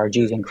Al-Aqsa are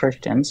Jews and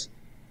Christians.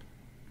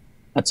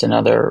 That's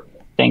another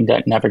thing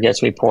that never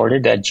gets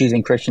reported, that Jews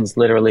and Christians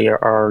literally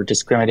are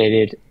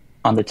discriminated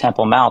on the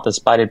Temple Mount,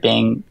 despite it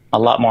being a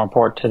lot more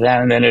important to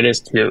them than it is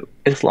to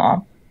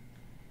Islam.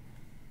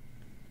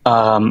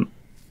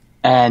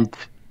 And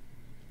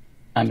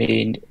I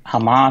mean,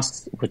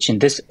 Hamas, which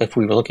if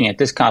we were looking at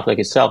this conflict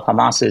itself,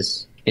 Hamas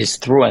is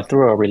through and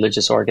through a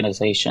religious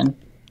organization.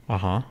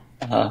 Uh-huh.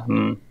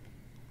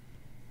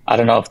 I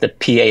don't know if the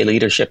PA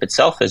leadership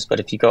itself is, but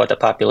if you go at the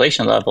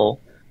population level,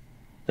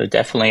 there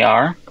definitely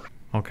are.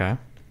 Okay.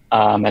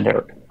 And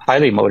they're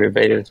highly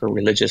motivated for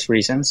religious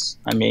reasons.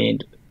 I mean,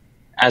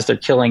 as they're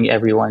killing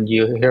everyone,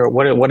 you hear,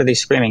 what are they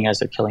screaming as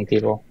they're killing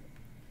people?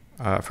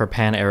 For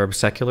pan-Arab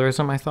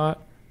secularism, I thought.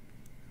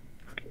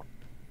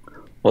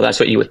 Well,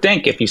 that's what you would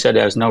think if you said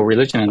there's no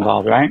religion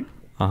involved, right?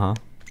 Uh-huh.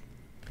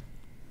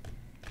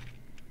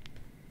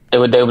 They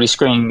would be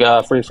screaming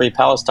free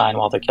Palestine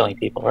while they're killing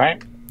people,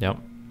 right? Yep.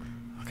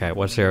 Okay, do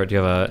you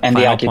have a and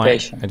final the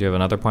occupation point? Do you have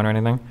another point or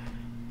anything?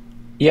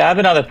 Yeah, I have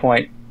another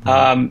point.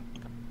 Mm-hmm.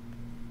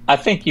 I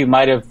think you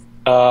might have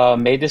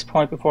made this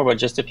point before, but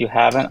just if you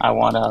haven't, I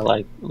want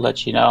to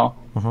let you know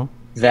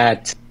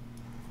that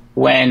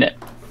when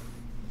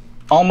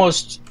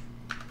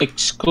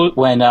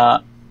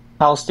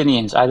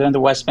Palestinians, either in the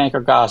West Bank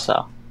or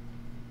Gaza,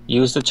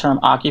 use the term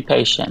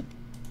occupation,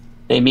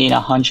 they mean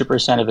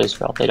 100% of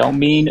Israel. They don't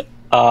mean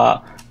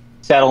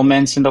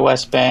settlements in the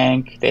West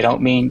Bank. They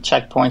don't mean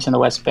checkpoints in the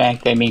West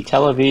Bank. They mean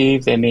Tel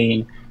Aviv. They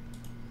mean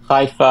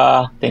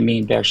Haifa. They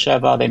mean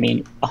Beersheba. They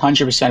mean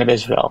 100% of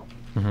Israel.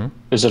 Mm-hmm.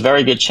 There's a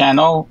very good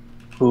channel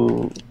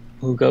who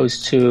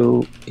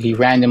he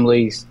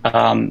randomly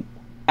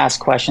asks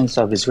questions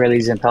of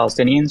Israelis and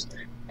Palestinians,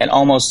 and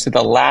almost to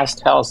the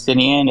last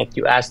Palestinian, if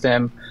you ask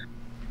them,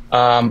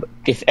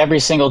 if every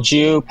single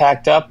Jew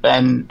packed up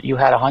and you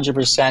had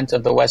 100%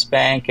 of the West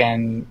Bank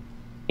and,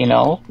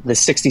 the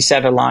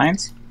 67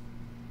 lines,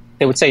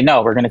 they would say,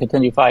 no, we're going to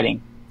continue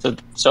fighting.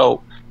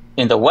 So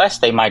in the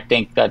West, they might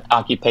think that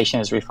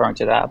occupation is referring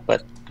to that,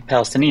 but the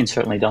Palestinians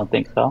certainly don't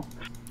think so.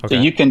 Okay.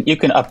 So you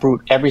can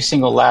uproot every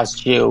single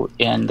last Jew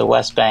in the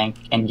West Bank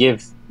and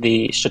give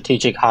the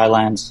strategic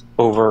highlands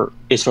over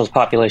Israel's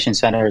population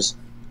centers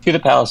to the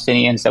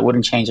Palestinians. That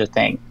wouldn't change a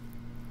thing,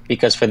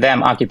 because for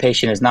them,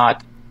 occupation is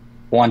not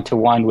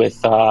one-to-one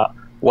with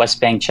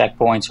West Bank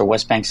checkpoints or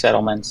West Bank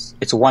settlements.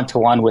 It's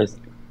one-to-one with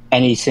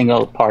any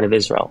single part of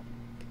Israel.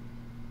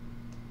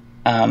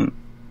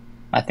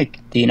 I think,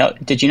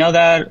 did you know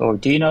that, or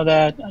do you know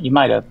that? You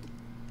might have.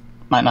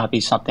 Might not be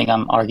something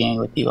I'm arguing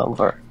with you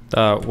over.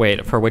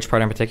 Wait, for which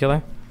part in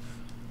particular?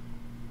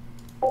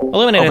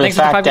 Illuminated, Over thanks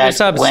for the 5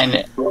 subs.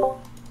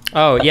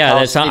 Oh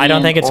yeah, I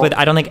don't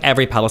think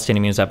every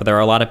Palestinian means that, but there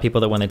are a lot of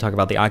people that when they talk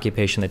about the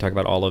occupation, they talk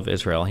about all of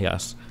Israel.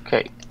 Yes.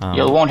 Okay,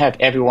 you won't have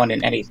everyone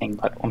in anything,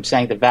 but I'm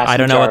saying the vast. I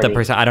don't majority. know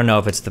what the I don't know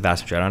if it's the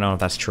vast majority. I don't know if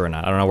that's true or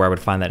not. I don't know where I would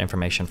find that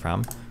information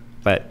from,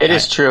 but it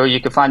is true.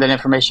 You can find that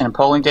information in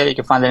polling data. You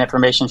can find that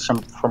information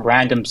from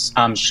random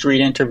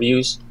street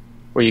interviews,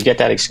 where you get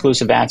that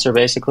exclusive answer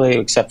basically,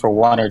 except for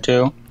one or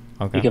two.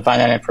 Okay. You can find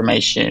that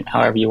information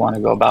however you want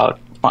to go about,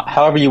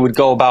 however you would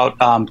go about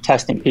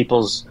testing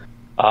people's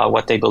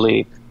what they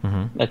believe.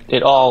 Mm-hmm.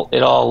 It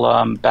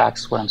all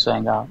backs what I'm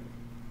saying out.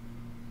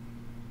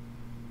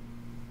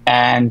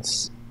 And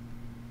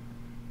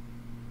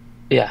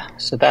yeah,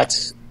 so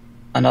that's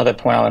another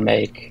point I would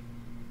make.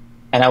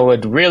 And I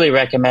would really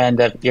recommend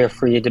that you're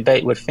free to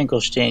debate with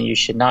Finkelstein. You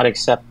should not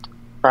accept the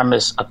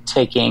premise of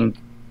taking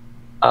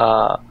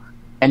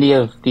any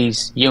of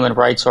these human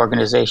rights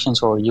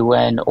organizations or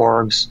UN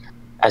orgs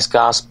as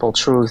gospel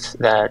truth.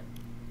 That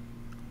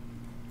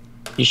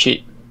you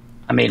should,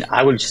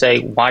 I would say,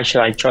 why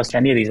should I trust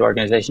any of these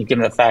organizations,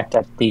 given the fact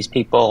that these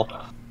people,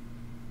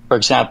 for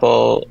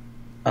example,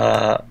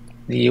 the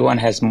UN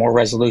has more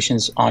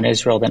resolutions on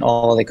Israel than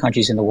all other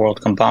countries in the world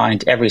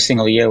combined every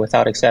single year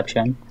without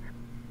exception.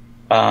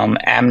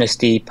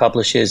 Amnesty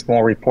publishes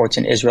more reports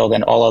in Israel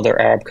than all other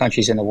Arab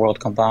countries in the world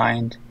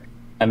combined.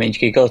 You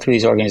could go through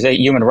these organizations.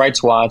 Human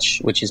Rights Watch,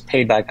 which is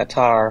paid by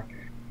Qatar,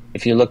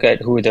 if you look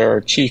at who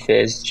their chief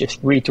is, just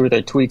read through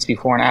their tweets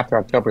before and after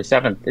October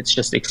 7th. It's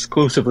just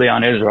exclusively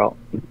on Israel.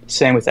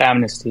 Same with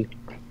Amnesty.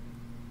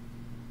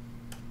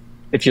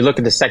 If you look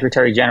at the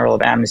Secretary General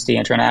of Amnesty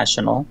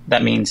International,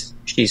 that means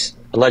she's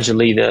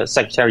allegedly the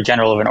Secretary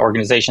General of an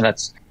organization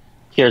that's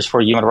cares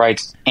for human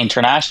rights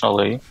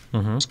internationally.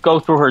 Mm-hmm. Just go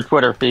through her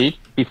Twitter feed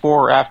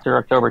before or after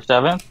October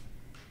 7th.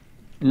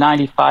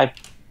 95%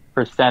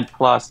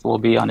 plus will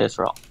be on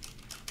Israel.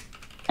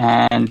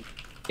 And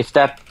if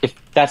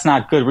that's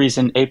not good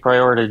reason a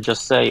priori to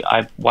just say,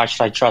 why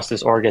should I trust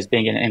this org as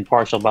being an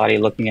impartial body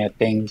looking at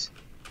things,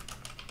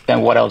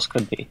 then what else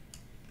could be?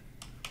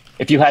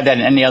 If you had that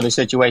in any other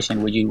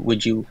situation,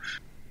 would you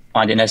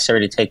find it necessary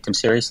to take them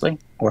seriously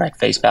or at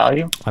face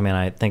value. I mean,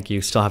 I think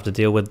you still have to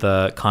deal with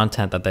the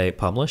content that they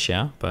publish,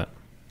 yeah, but...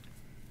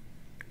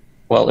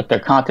 Well, if their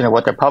content or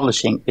what they're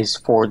publishing is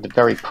for the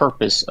very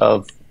purpose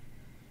of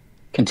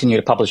continue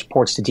to publish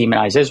reports to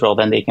demonize Israel,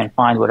 then they can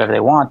find whatever they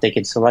want. They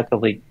can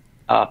selectively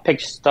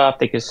pick stuff.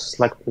 They can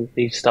selectively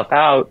leave stuff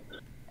out.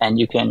 And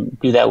you can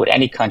do that with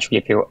any country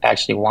if you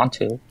actually want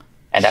to.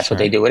 And that's what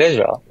they do with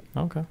Israel.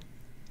 Okay.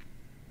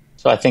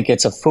 So I think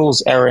it's a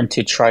fool's errand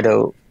to try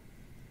to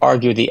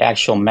argue the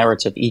actual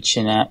merits of each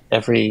and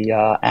every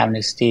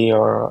Amnesty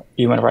or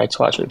Human Rights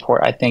Watch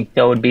report. I think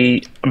that would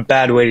be a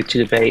bad way to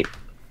debate.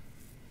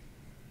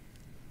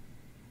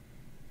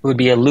 It would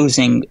be a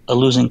losing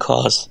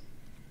cause,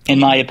 in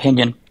my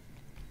opinion.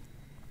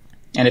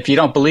 And if you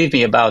don't believe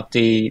me about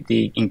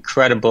the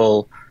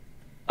incredible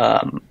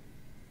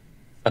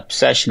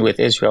obsession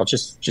with Israel,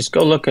 just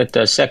go look at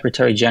the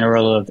Secretary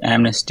General of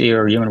Amnesty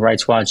or Human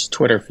Rights Watch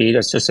Twitter feed.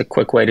 It's just a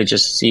quick way to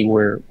just see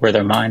where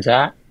their mind's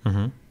at.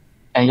 Mm-hmm.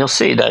 And you'll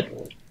see that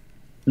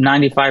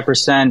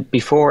 95%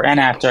 before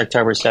and after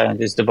October 7th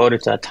is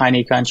devoted to a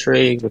tiny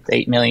country with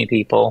 8 million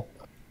people.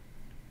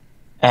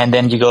 And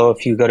then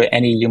if you go to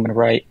any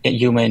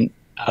UN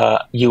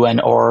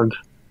org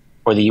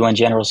or the UN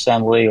General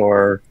Assembly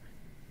or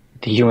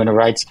the Human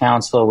Rights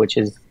Council, which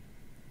is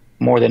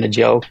more than a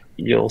joke,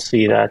 you'll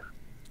see that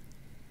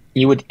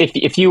you would,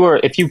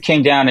 if you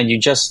came down and you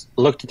just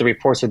looked at the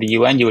reports of the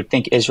UN, you would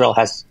think Israel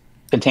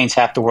contains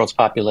half the world's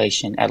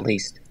population at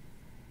least,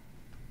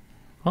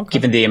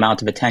 given the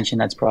amount of attention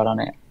that's brought on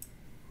it,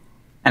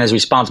 and is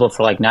responsible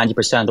for like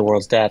 90% of the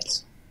world's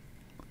deaths.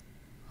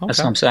 That's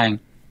what I'm saying.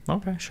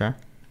 Okay, sure.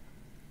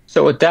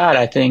 So with that,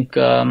 I think,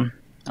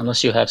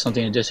 unless you have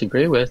something to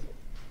disagree with,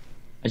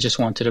 I just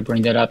wanted to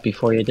bring that up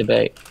before your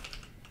debate.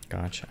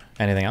 Gotcha.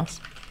 Anything else?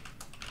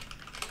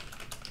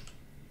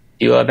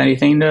 Do you have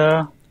anything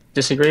to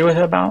disagree with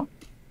about?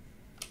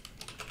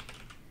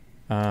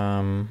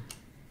 No,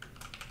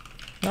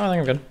 I think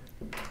I'm good.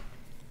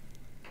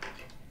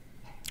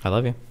 I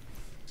love you.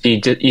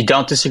 You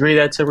don't disagree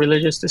that's a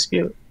religious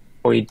dispute?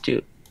 Or you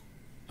do?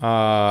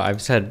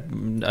 I've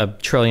said a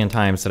trillion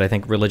times that I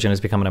think religion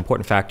has become an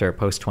important factor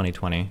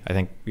post-2020. I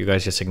think you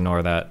guys just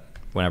ignore that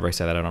whenever I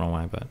say that. I don't know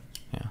why, but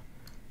yeah.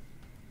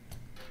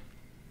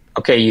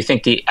 Okay, you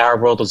think the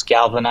Arab world was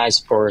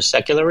galvanized for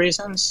secular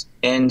reasons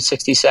in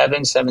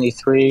 67,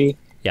 73?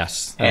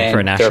 Yes. And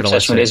for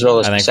nationalistic, with Israel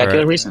is for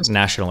secular reasons?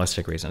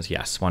 Nationalistic reasons,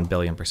 yes.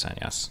 1,000,000,000%,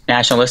 yes.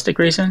 Nationalistic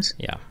reasons?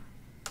 Yeah.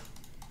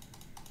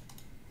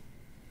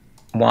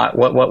 What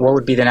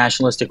would be the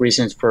nationalistic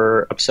reasons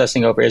for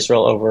obsessing over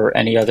Israel over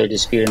any other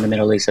dispute in the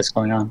Middle East that's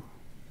going on?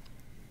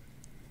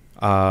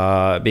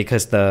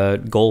 Because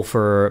the goal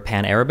for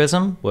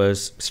pan-Arabism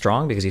was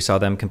strong, because you saw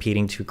them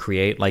competing to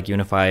create like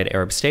unified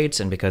Arab states,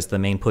 and because the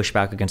main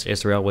pushback against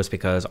Israel was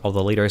because all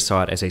the leaders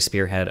saw it as a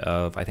spearhead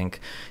of, I think,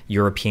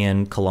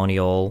 European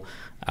colonial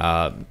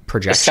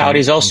projection. The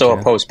Saudis also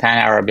oppose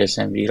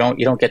pan-Arabism. You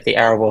don't get the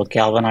Arab world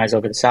galvanized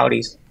over the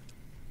Saudis.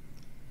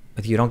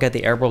 If you don't get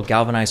the Arab world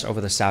galvanized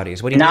over the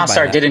Saudis, what do you mean by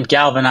Nasser that? didn't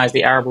galvanize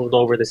the Arab world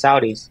over the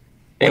Saudis.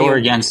 They were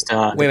against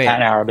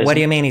pan-Arabism. What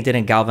do you mean he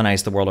didn't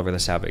galvanize the world over the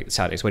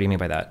Saudis? What do you mean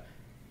by that?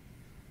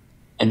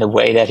 In the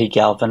way that he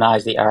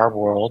galvanized the Arab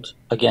world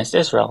against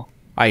Israel.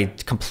 I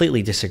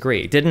completely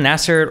disagree. Didn't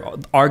Nasser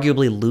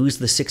arguably lose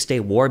the 6-day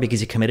war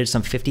because he committed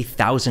some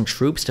 50,000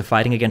 troops to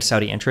fighting against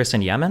Saudi interests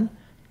in Yemen?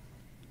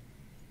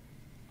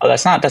 Oh,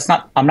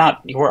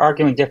 we're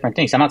arguing different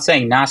things. I'm not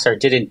saying Nasser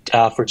didn't,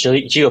 for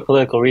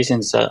geopolitical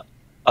reasons,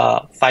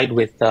 fight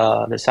with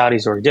the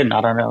Saudis, or he didn't.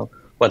 I don't know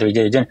whether he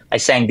did or didn't. I'm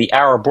saying the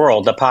Arab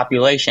world, the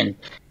population,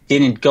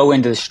 didn't go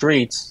into the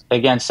streets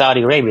against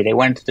Saudi Arabia. They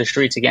went into the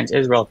streets against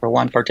Israel for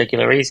one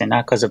particular reason,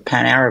 not because of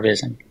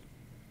pan-Arabism.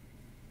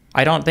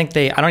 I don't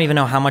even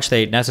know how much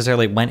they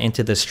necessarily went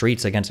into the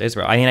streets against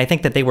Israel. I mean, I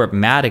think that they were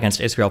mad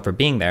against Israel for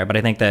being there, but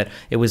I think that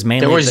it was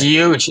mainly... There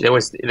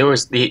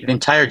was the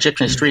entire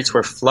Egyptian streets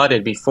were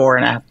flooded before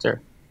and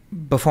after.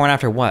 Before and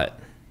after what?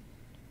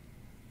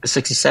 The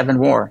 67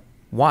 war.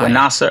 Why?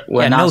 No shit.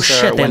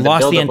 They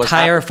lost the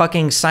entire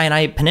fucking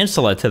Sinai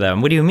Peninsula to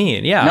them. What do you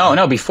mean? Yeah.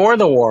 No. Before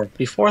the war,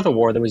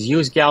 there was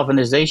huge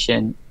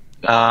galvanization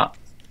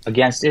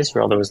against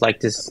Israel. There was like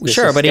this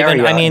sure, but even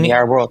in the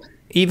Arab world.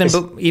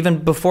 Even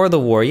before the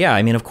war, yeah.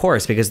 I mean, of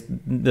course, because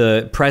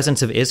the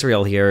presence of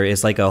Israel here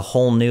is like a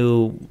whole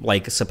new,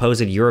 like, supposed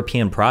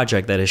European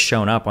project that has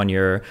shown up on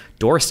your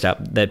doorstep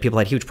that people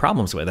had huge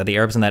problems with, that the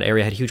Arabs in that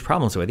area had huge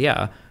problems with,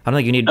 yeah. I don't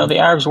think you need... No, the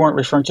Arabs weren't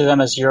referring to them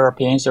as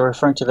Europeans. They were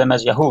referring to them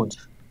as Yahud.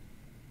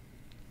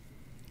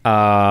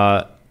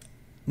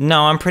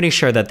 No, I'm pretty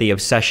sure that the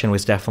obsession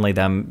was definitely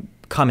them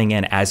coming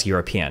in as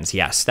Europeans.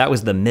 Yes, that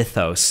was the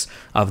mythos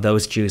of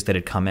those Jews that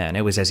had come in.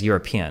 It was as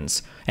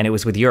Europeans, and it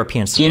was with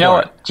European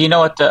support. Do you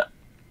know what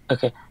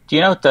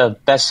the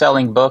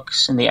best-selling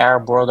books in the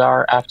Arab world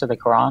are after the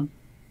Quran?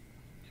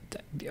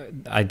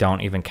 I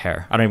don't even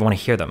care. I don't even want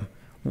to hear them.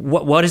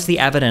 What is the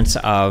evidence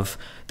of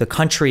the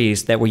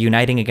countries that were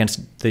uniting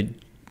against the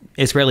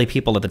Israeli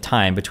people at the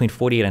time between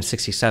 48 and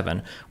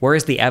 67? Where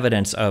is the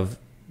evidence of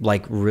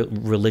like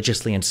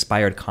religiously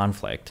inspired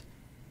conflict?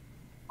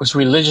 It was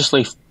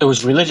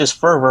religious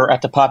fervor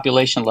at the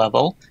population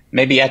level.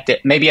 Maybe at the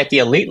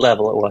elite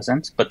level it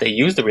wasn't, but they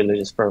used the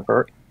religious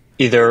fervor.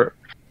 If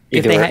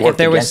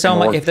there was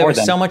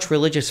so much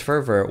religious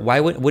fervor,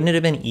 wouldn't it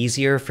have been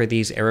easier for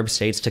these Arab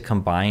states to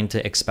combine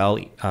to expel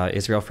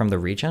Israel from the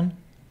region?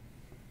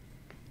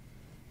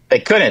 They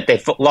couldn't.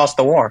 They lost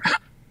the war.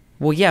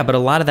 Well, yeah, but a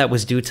lot of that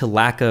was due to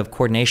lack of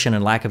coordination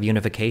and lack of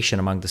unification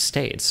among the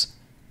states.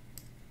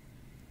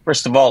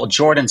 First of all,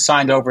 Jordan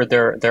signed over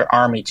their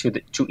army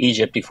to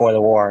Egypt before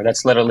the war.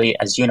 That's literally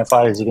as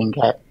unified as you can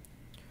get.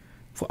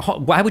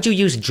 Why would you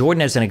use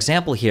Jordan as an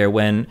example here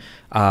when...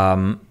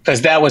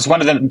 Because that was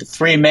one of the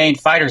three main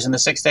fighters in the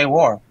Six-Day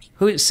War.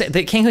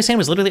 The King Hussein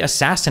was literally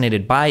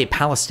assassinated by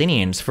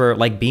Palestinians for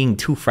like being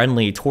too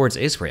friendly towards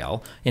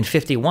Israel in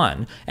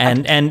 51,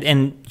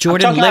 and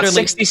Jordan literally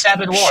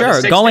 67 war,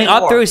 sure going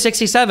up through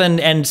 67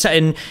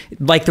 and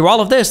like through all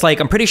of this, like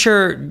I'm pretty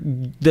sure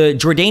the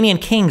Jordanian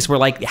kings were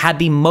like had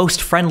the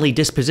most friendly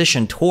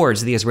disposition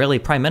towards the Israeli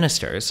prime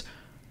ministers.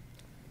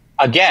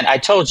 Again, I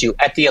told you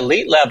at the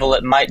elite level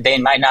they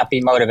might not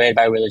be motivated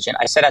by religion.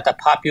 I said at the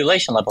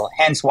population level,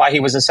 hence why he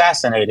was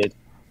assassinated.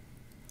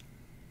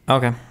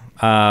 Okay.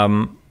 I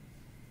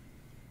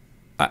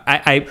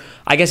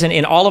guess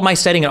in all of my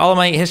studying and all of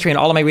my history and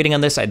all of my reading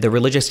on this, the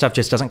religious stuff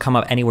just doesn't come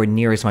up anywhere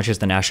near as much as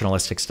the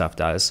nationalistic stuff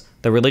does.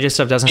 The religious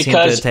stuff doesn't seem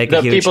to take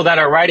a huge... the people that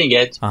are writing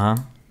it...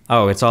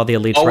 Oh, it's all the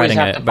elites writing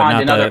it, but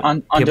not another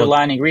the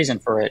underlining reason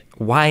for it.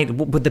 Why?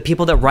 But the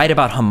people that write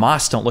about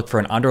Hamas don't look for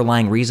an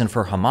underlying reason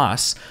for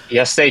Hamas.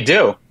 Yes, they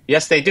do.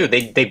 Yes, they do.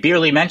 They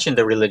barely mention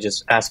the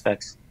religious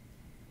aspects.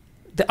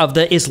 Of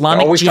the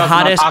Islamic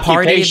jihadist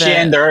party,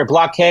 their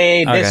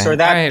blockade, this or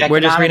that. Right. We're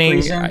just reading.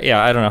 Reason.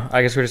 Yeah, I don't know.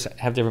 I guess we just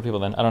have different people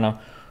then. I don't know.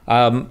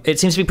 It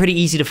seems to be pretty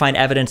easy to find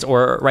evidence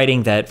or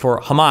writing that for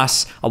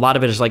Hamas, a lot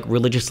of it is like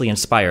religiously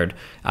inspired,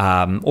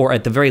 or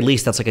at the very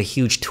least, that's like a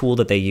huge tool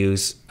that they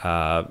use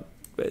to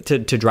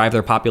drive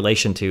their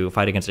population to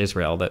fight against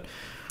Israel. That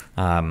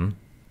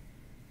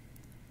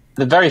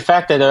the very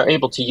fact that they're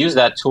able to use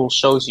that tool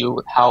shows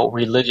you how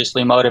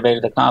religiously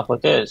motivated the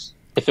conflict is.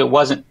 If it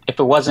wasn't a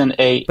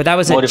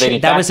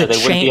motivating factor,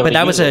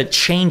 that was a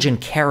change in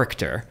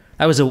character.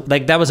 It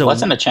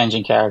wasn't a change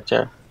in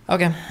character.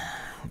 Okay.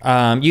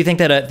 You think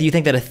that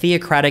a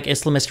theocratic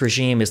Islamist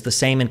regime is the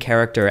same in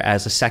character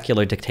as a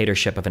secular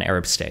dictatorship of an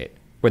Arab state,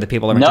 where the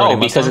people are majority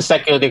Muslim? Because a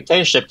secular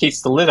dictatorship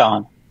keeps the lid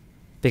on.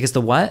 Because the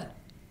what?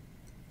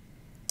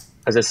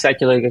 Because a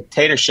secular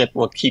dictatorship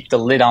will keep the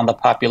lid on the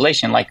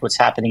population, like what's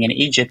happening in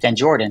Egypt and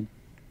Jordan.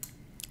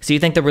 So you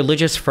think the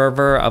religious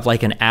fervor of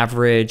like an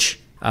average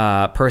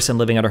person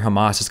living under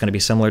Hamas is going to be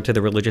similar to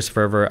the religious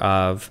fervor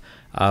of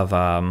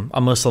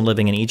a Muslim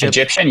living in Egypt?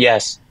 Egyptian,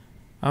 yes.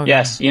 Okay.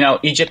 Yes,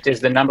 Egypt is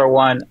the number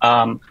one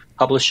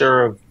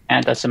publisher of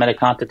anti-Semitic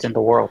content in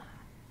the world.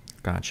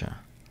 Gotcha.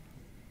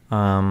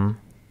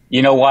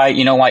 You know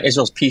why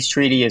Israel's peace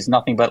treaty is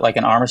nothing but like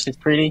an armistice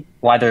treaty?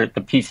 Why the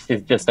peace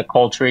is just a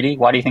cold treaty?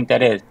 Why do you think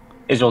that is?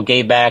 Israel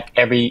gave back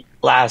every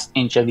last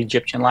inch of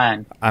Egyptian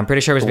land. I'm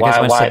pretty sure it was because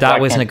when Sadat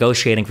was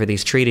negotiating for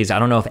these treaties, I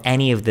don't know if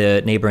any of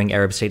the neighboring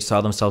Arab states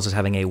saw themselves as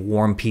having a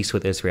warm peace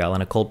with Israel,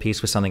 and a cold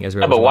peace was something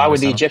Israel was but why were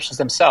the Egyptians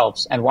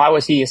themselves? And why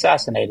was he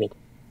assassinated?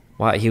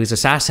 Well, he was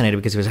assassinated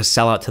because he was a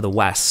sellout to the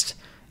West.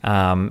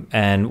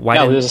 And why?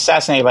 No, he was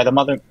assassinated by the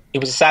mother. He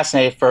was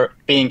assassinated for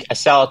being a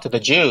sellout to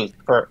the Jews,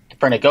 for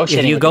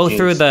negotiating. If you with go the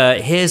through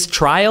Jews. His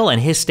trial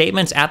and his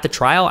statements at the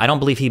trial, I don't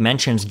believe he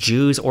mentions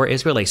Jews or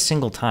Israel a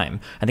single time.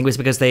 I think it was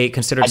because they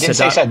considered. I didn't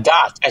say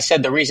Sadat. I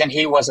said the reason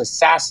he was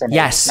assassinated.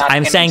 Yes,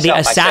 I'm saying the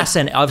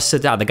assassin of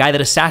Sadat, the guy that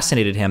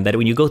assassinated him. That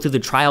when you go through the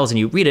trials and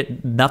you read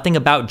it, nothing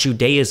about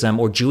Judaism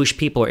or Jewish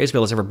people or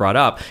Israel is ever brought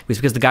up. It was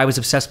because the guy was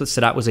obsessed with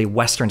Sadat was a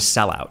Western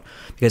sellout.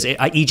 Because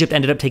Egypt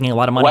ended up taking a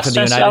lot of money Western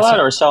from the United States.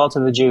 States. Or sellout to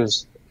the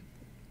Jews?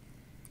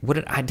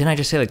 Didn't I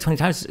just say like 20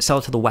 times? Sell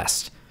it to the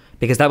West.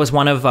 Because that was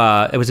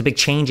it was a big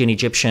change in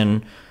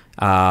Egyptian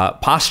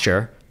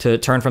posture to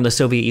turn from the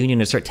Soviet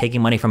Union and start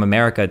taking money from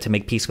America to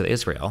make peace with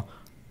Israel.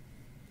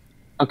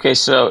 Okay,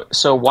 so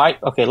why?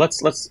 Okay,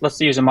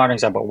 let's use a modern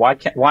example.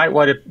 Why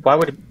would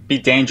it be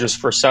dangerous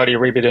for Saudi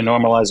Arabia to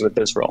normalize with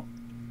Israel?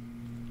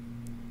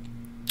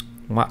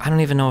 Well, I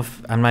don't even know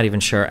if I'm not even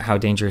sure how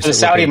dangerous the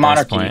Saudi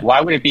monarchy.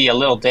 Why would it be a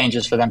little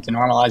dangerous for them to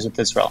normalize with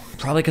Israel?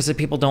 Probably because the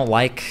people don't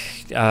like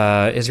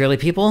Israeli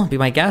people. Be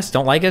my guess.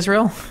 Don't like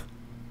Israel.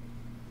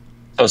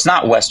 So it's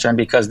not Western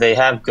because they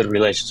have good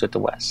relations with the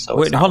West.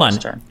 So it's hold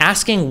Western. on.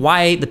 Asking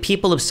why the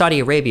people of Saudi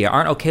Arabia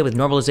aren't okay with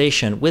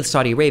normalization with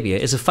Saudi Arabia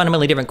is a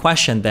fundamentally different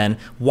question than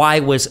why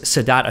was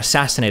Sadat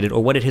assassinated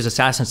or what did his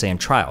assassin say in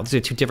trial. These are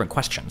two different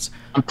questions.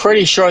 I'm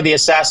pretty sure the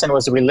assassin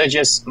was a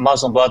religious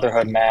Muslim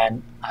Brotherhood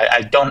man.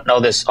 I don't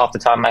know this off the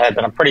top of my head,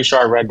 but I'm pretty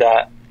sure I read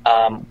that.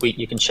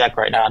 You can check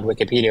right now on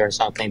Wikipedia or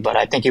something, but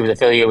I think he was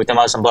affiliated with the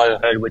Muslim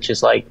Brotherhood, which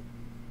is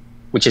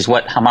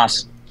what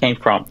Hamas came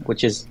from,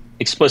 which is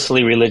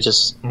explicitly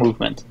religious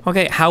movement.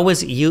 Okay, how was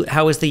the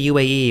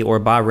UAE or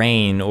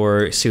Bahrain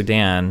or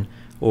Sudan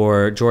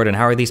or Jordan?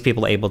 How are these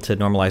people able to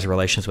normalize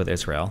relations with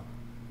Israel?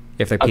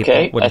 if their people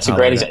Okay, wouldn't that's a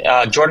great tolerate it.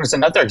 example. Jordan's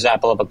another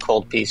example of a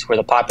cold peace where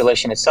the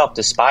population itself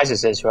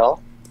despises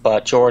Israel,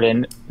 but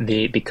Jordan,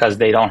 because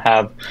they're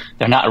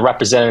not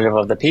representative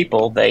of the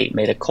people, they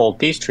made a cold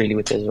peace treaty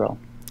with Israel.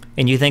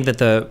 And you think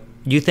that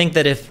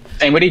if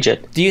Same with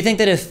Egypt. do you think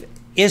that if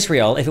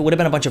Israel, if it would have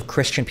been a bunch of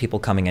Christian people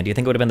coming in, do you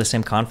think it would have been the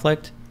same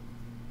conflict?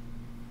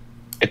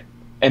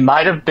 It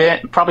might have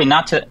been, probably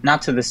not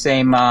to the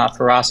same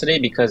ferocity,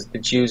 because the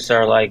Jews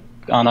are like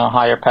on a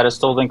higher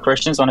pedestal than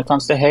Christians when it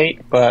comes to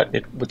hate, but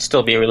it would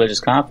still be a religious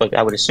conflict,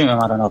 I would assume.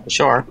 I don't know for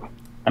sure.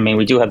 I mean,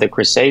 we do have the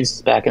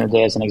Crusades back in the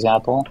day as an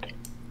example.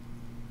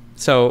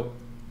 So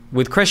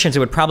with Christians, it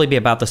would probably be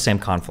about the same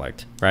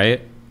conflict,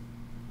 right?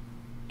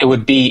 It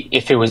would be,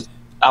 if it was,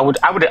 I would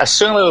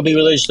assume it would be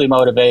religiously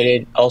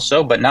motivated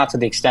also, but not to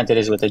the extent it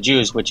is with the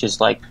Jews, which is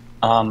like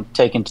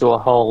taken to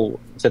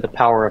the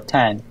power of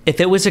 10. If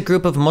it was a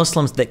group of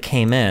Muslims that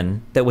came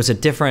in that was a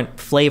different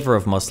flavor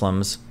of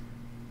Muslims,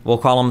 we'll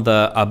call them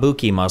the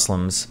Abuki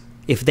Muslims.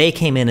 If they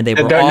came in and they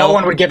were no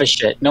one would give a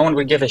shit. No one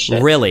would give a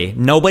shit. Really?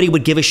 Nobody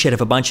would give a shit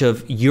if a bunch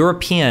of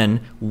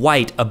European,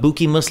 white,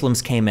 Abuki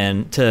Muslims came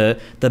in to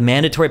the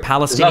mandatory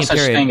Palestinian There's no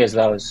such period. thing as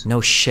those. No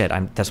shit.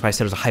 That's why I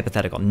said it was a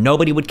hypothetical.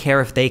 Nobody would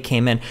care if they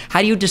came in.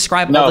 How do you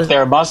describe all No, this? if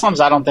they're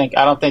Muslims, I don't think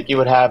you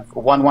would have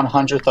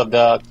 1/100th of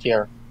the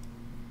tier.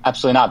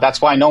 Absolutely not.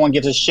 That's why no one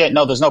gives a shit.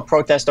 No, there's no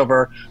protest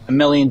over 1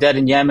 million dead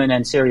in Yemen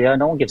and Syria.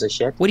 No one gives a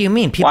shit. What do you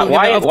mean? People,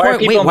 Why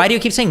why do you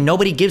keep saying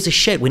nobody gives a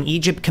shit when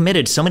Egypt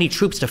committed so many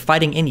troops to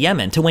fighting in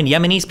Yemen, to when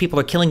Yemenis people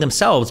are killing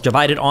themselves,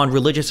 divided on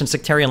religious and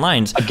sectarian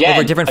lines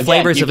over different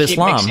flavors of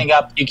Islam?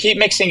 You keep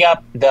mixing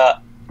up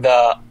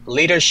the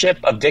leadership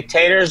of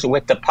dictators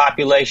with the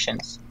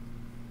populations.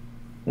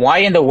 Why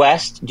in the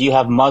West do you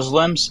have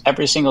Muslims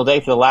every single day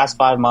for the last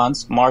 5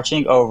 months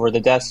marching over the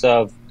deaths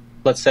of,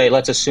 let's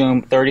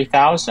assume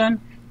 30,000?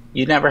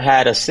 You never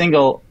had a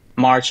single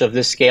march of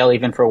this scale,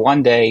 even for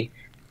one day,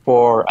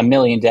 for 1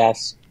 million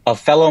deaths of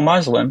fellow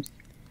Muslims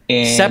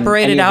in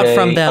separated out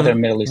from them. Other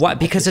Middle Eastern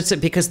Because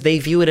because they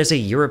view it as a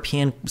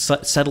European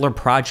settler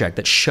project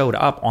that showed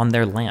up on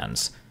their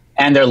lands.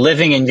 And they're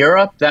living in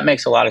Europe. That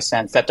makes a lot of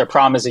sense. That their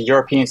problem is a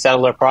European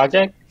settler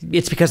project.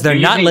 It's because they're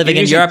not living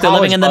in Europe. They're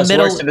living in the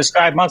middle. To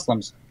describe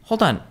Muslims.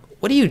 Hold on.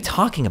 What are you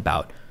talking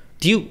about?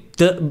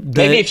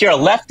 Maybe if you're a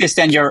leftist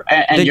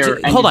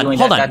hold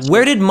on.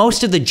 Where did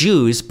most of the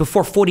Jews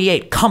before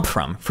 48 come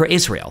from for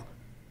Israel?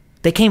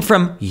 They came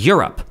from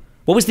Europe.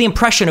 What was the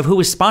impression of who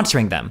was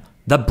sponsoring them?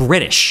 The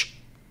British.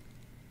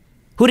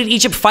 Who did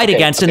Egypt fight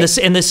against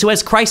in the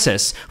Suez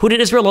Crisis? Who did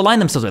Israel align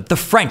themselves with? The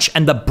French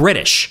and the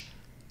British.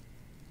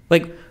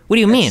 Like, what do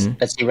you mean?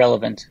 That's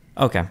irrelevant.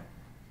 Okay.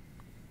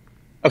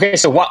 Okay,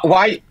 so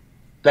why?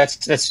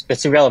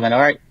 That's irrelevant. All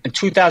right, in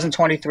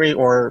 2023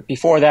 or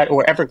before that, or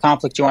whatever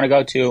conflict you want to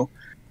go to,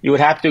 you would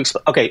have to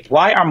explain. Okay,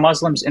 why are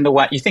Muslims in the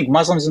West? You think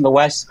Muslims in the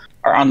West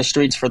are on the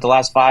streets for the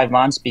last 5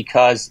 months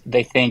because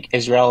they think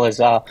Israel is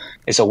a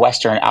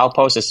Western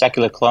outpost, a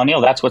secular colonial?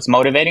 That's what's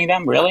motivating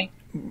them, really?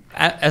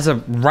 As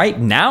of right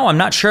now, I'm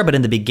not sure, but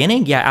in the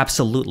beginning, yeah,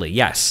 absolutely,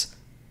 yes.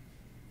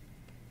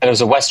 That it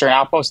was a Western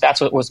outpost.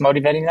 That's what was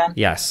motivating them.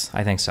 Yes,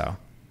 I think so.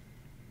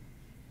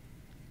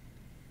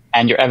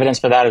 And your evidence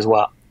for that is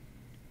what?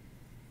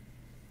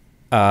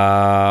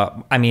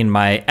 I mean,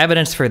 my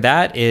evidence for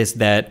that is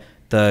that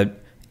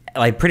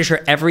I'm pretty sure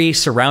every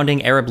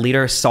surrounding Arab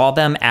leader saw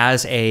them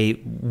as a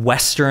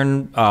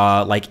Western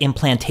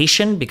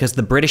implantation because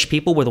the British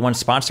people were the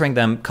ones sponsoring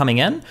them coming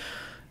in.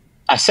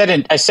 I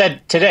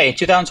said today,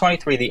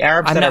 2023, the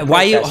Arabs.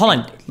 Hold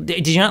on.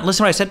 Did you not listen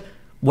to what I said?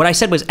 What I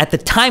said was at the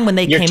time when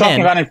they came in. You're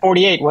talking about in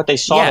 48, what they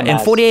saw. Yeah, in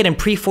 48 and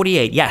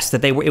pre-48, yes,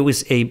 that it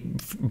was a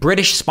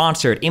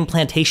British-sponsored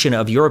implantation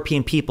of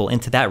European people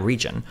into that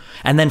region.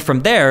 And then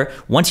from there,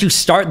 once you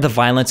start the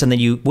violence and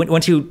then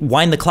once you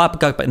wind the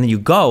clock up and then you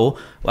go,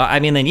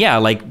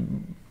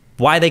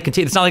 why they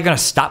continue? It's not like they're going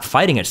to stop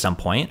fighting at some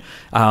point.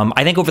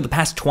 I think over the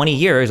past 20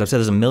 years, I've said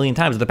this a million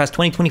times, over the past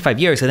 20, 25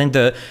 years, I think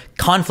the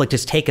conflict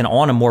has taken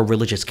on a more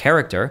religious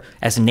character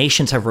as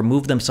nations have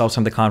removed themselves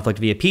from the conflict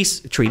via peace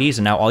treaties,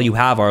 and now all you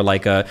have are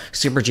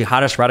super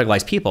jihadist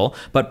radicalized people.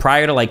 But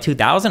prior to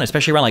 2000,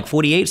 especially around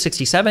 48,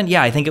 67,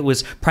 yeah, I think it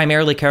was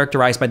primarily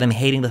characterized by them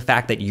hating the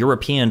fact that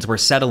Europeans were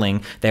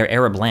settling their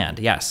Arab land,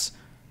 yes.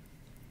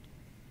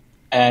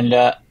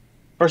 And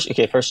First,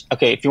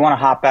 if you want to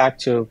hop back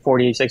to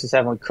 48,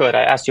 67, we could.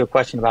 I asked you a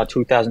question about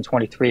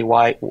 2023.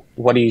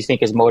 What do you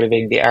think is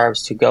motivating the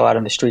Arabs to go out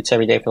on the streets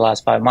every day for the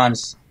last 5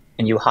 months?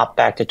 And you hop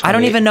back to 28, I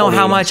don't even know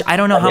how much. I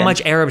don't know how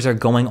much Arabs are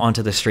going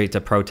onto the street to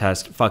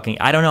protest.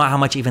 I don't know how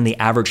much even the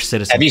average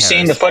citizen. Have you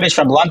seen the footage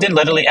from London?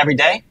 Literally every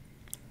day.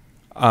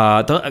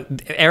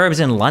 The Arabs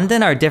in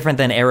London are different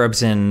than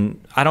Arabs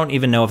in. I don't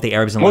even know if the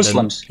Arabs in Muslims.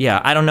 London.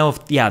 Yeah, I don't know if.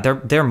 Yeah,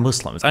 they're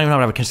Muslims. I don't even know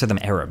if I would consider them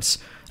Arabs.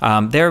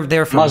 They're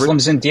there for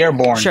Muslims in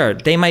Dearborn. Sure,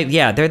 they might.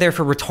 Yeah, they're there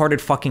for retarded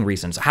fucking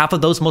reasons. Half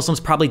of those Muslims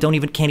probably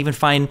can't even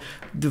find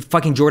the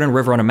fucking Jordan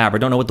River on a map, or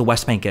don't know what the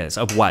West Bank is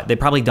of what. They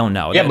probably don't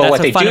know. Yeah, but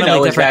what they do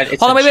know is that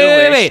it's Hold on,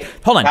 wait.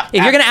 Hold on.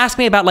 If you're gonna ask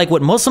me about like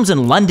what Muslims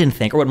in London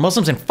think or what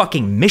Muslims in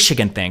fucking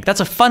Michigan think, that's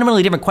a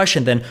fundamentally different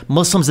question than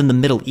Muslims in the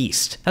Middle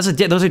East.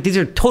 These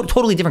are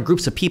totally different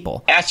groups of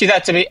people. I asked you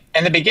that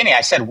in the beginning.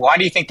 I said, why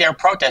do you think they're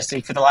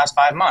protesting for the last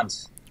 5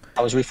 months?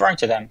 I was referring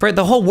to them. For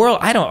the whole world,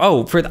 I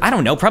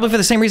don't know, probably for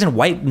the same reason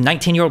white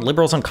 19-year-old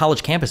liberals on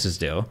college campuses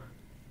do.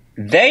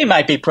 They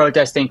might be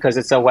protesting because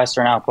it's a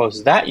Western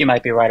outpost. That you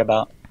might be right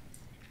about.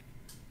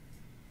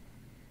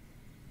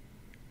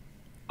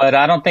 But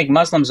I don't think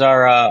Muslims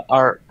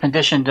are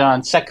conditioned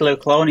on secular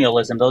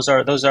colonialism. Those are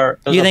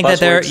You think that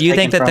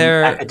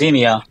they're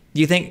academia.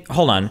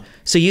 Hold on.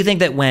 So you think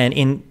that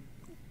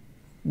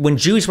when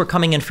Jews were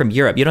coming in from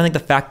Europe, you don't think the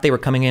fact they were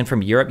coming in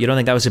from Europe, you don't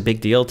think that was a big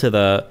deal to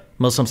the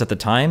Muslims at the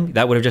time?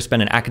 That would have just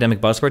been an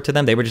academic buzzword to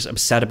them. They were just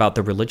upset about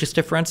the religious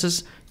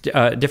differences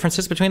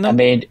between them.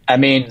 I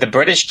mean, the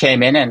British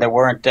came in and there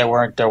weren't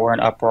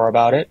uproar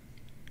about it.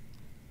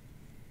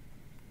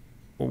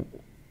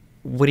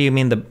 What do you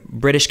mean the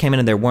British came in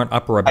and there weren't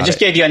uproar about it? I just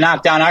gave you a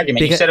knockdown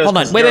argument. You said it was hold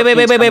on,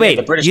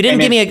 wait. You didn't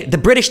give me the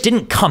British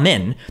didn't come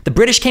in. The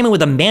British came in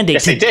with a mandate.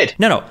 Yes, they did.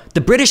 No.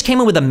 The British came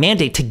in with a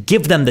mandate to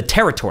give them the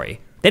territory.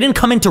 They didn't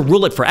come in to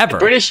rule it forever. The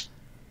British.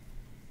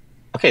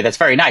 Okay, that's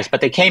very nice.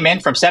 But they came in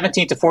from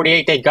 17 to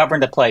 48. They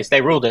governed the place.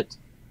 They ruled it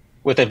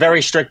with a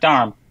very strict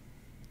arm.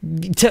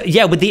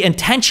 With the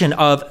intention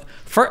of,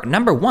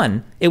 number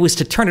one, it was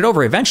to turn it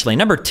over eventually.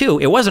 Number two,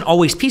 it wasn't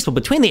always peaceful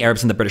between the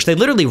Arabs and the British. They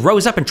literally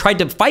rose up and tried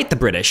to fight the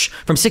British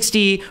from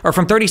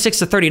 36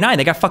 to 39.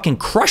 They got fucking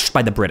crushed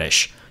by the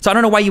British. So I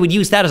don't know why you would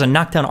use that as a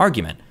knockdown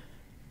argument.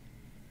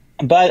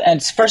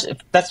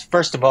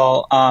 First of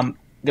all,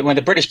 when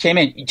the British came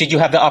in, did you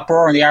have the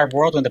uproar in the Arab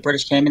world when the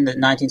British came in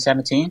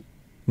 1917?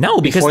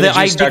 No, because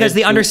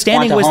the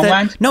understanding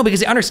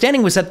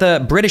was that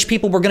the British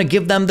people were going to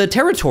give them the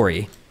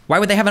territory. Why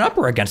would they have an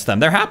uproar against them?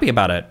 They're happy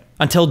about it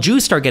until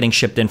Jews start getting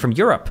shipped in from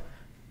Europe.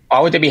 Why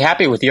would they be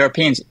happy with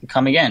Europeans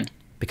coming in?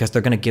 Because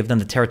they're going to give them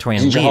the territory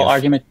and leave. Isn't the whole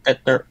argument that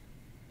they're...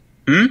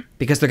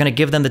 Because they're going to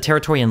give them the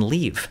territory and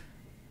leave.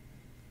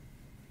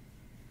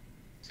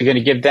 So you're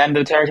going to give them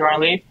the territory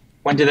and leave?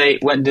 When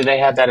do they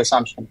have that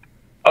assumption?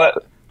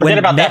 When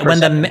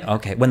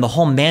the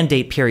whole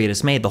mandate period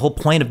is made, the whole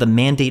point of the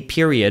mandate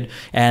period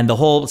and the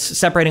whole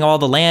separating all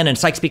the land and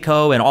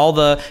Sykes-Picot and all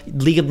the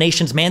League of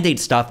Nations mandate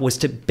stuff was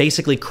to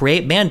basically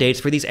create mandates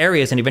for these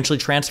areas and eventually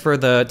transfer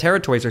the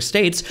territories or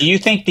states. Do you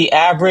think the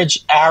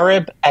average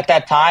Arab at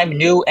that time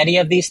knew any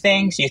of these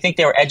things? Do you think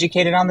they were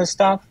educated on this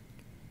stuff?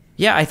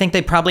 Yeah, I think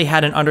they probably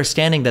had an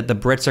understanding that the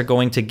Brits are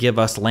going to give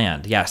us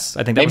land. Yes,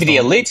 I think that maybe the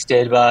elites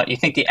did, but you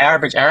think the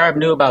average Arab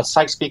knew about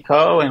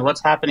Sykes-Picot and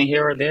what's happening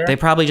here or there? They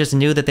probably just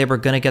knew that they were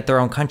going to get their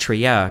own country,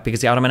 yeah,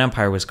 because the Ottoman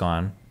Empire was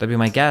gone. That'd be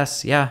my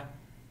guess, yeah.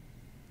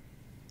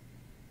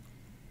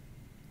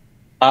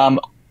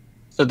 So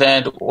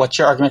then what's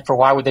your argument for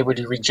why would they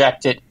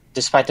reject it,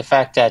 despite the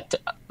fact that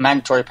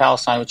mandatory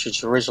Palestine,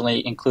 which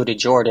originally included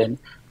Jordan,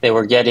 they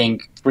were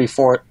getting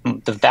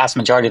the vast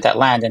majority of that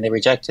land, and they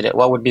rejected it?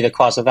 What would be the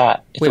cause of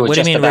that? Wait, what do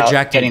you mean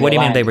rejected? What do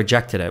you mean they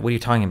rejected it? What are you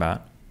talking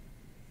about?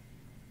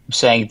 I'm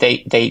saying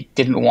they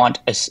didn't want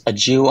a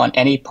Jew on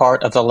any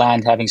part of the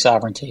land having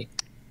sovereignty.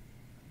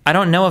 I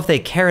don't know if they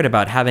cared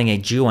about having a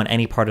Jew on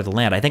any part of the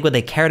land. I think what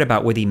they cared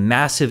about were the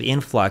massive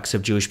influx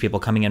of Jewish people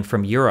coming in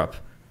from Europe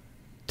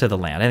to the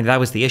land. I think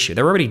that was the issue.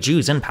 There were already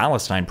Jews in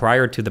Palestine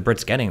prior to the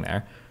Brits getting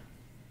there.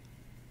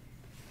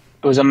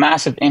 It was a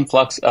massive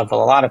influx of a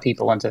lot of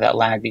people into that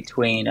land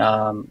between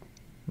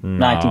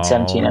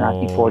 1917 and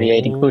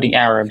 1948, including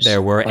Arabs.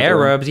 There were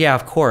Arabs, yeah,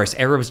 of course.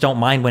 Arabs don't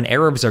mind when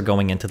Arabs are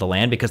going into the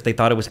land because they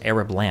thought it was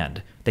Arab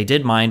land. They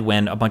did mind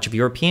when a bunch of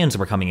Europeans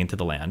were coming into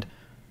the land.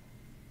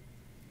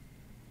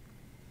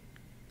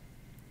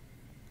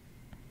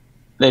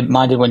 They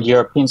minded when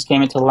Europeans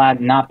came into the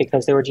land, not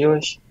because they were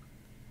Jewish?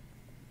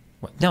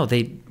 No,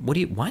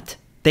 what?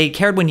 They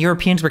cared when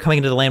Europeans were coming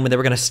into the land when they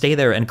were going to stay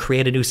there and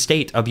create a new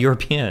state of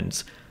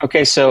Europeans.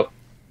 Okay, so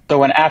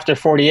when after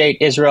 48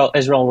 Israel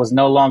was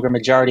no longer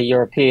majority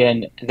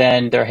European,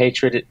 then their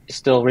hatred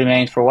still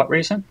remained for what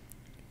reason?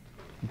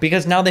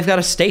 Because now they've got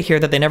a state here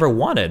that they never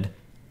wanted.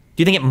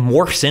 Do you think it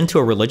morphs into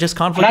a religious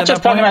conflict? I'm not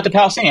just talking about the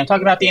Palestinians. I'm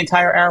talking about the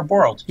entire Arab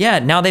world. Yeah,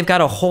 now they've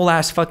got a whole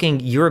ass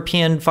fucking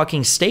European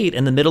fucking state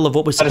in the middle of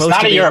what was supposed to be. But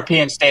it's not a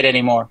European state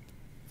anymore.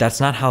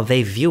 That's not how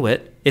they view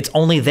it. It's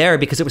only there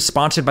because it was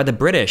sponsored by the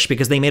British,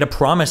 because they made a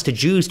promise to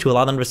Jews to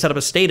allow them to set up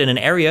a state in an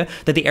area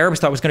that the Arabs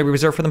thought was going to be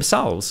reserved for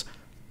themselves.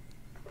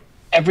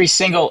 Every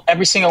single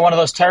one of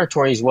those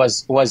territories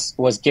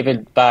was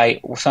given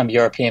by some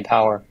European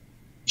power.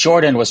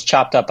 Jordan was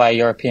chopped up by a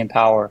European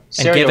power.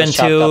 Syria and given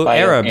to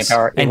Arabs.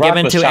 And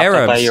given to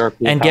Arabs.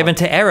 And given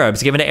to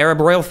Arabs. Given to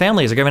Arab royal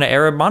families, or given to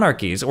Arab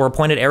monarchies, or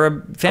appointed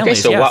Arab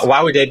families. Okay, so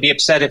why would they be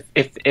upset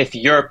if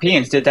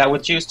Europeans did that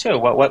with Jews too?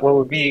 What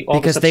would be all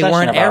because this they obsession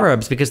weren't about?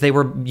 Arabs, because they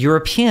were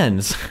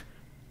Europeans.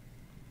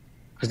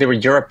 because they were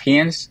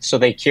Europeans, so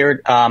they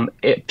cured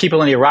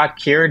people in Iraq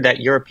cured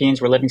that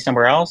Europeans were living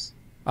somewhere else.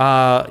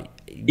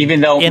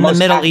 Even though in the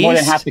Middle East, more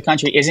than half the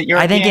country isn't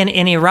European. I think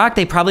in Iraq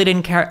they probably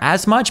didn't care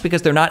as much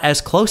because they're not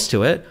as close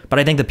to it. But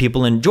I think the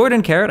people in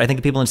Jordan cared. I think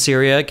the people in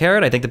Syria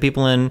cared. I think the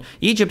people in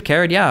Egypt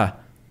cared. Yeah.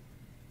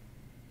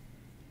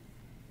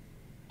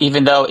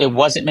 Even though it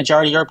wasn't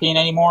majority European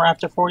anymore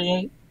after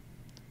 48.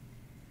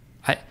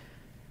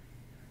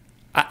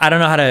 I don't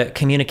know how to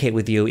communicate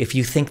with you if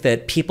you think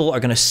that people are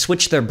going to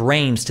switch their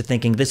brains to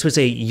thinking this was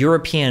a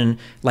European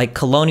like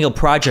colonial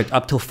project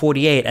up till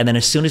 48, and then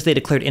as soon as they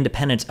declared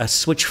independence, a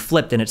switch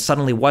flipped and it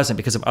suddenly wasn't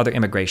because of other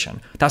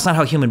immigration. That's not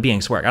how human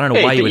beings work. I don't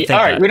know why you would think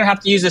all right, that. We don't have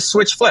to use a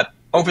switch flip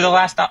over the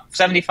last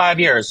 75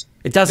 years.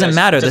 It doesn't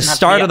matter. The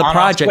start of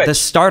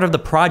the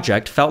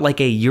project felt like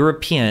a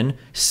European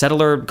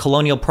settler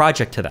colonial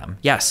project to them.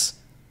 Yes.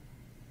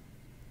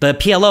 The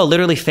PLO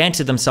literally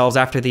fancied themselves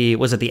after the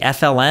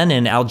FLN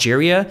in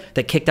Algeria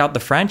that kicked out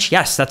the French?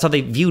 Yes, that's how they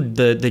viewed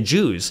the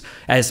Jews,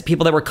 as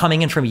people that were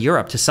coming in from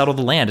Europe to settle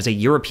the land, as a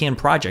European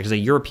project, as a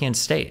European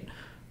state.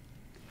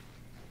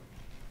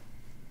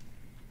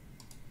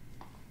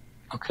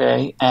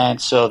 Okay,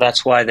 and so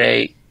that's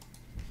why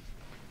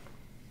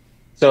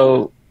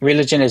so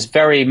religion is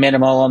very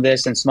minimal on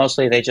this, and it's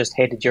mostly they just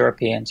hated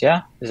Europeans,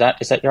 yeah? Is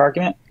that your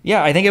argument?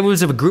 Yeah, I think it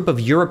was a group of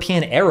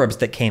European Arabs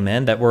that came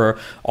in that were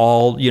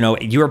all,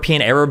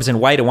 European Arabs and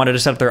white and wanted to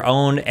set up their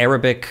own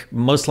Arabic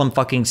Muslim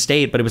fucking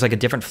state, but it was like a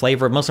different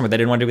flavor of Muslim, but they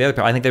didn't want to do the other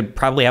people. I think they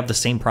probably have the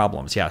same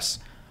problems, yes.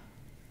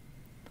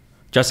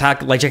 Just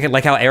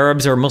like how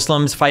Arabs or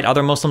Muslims fight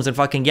other Muslims in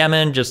fucking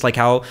Yemen, just like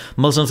how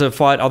Muslims have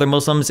fought other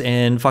Muslims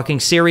in fucking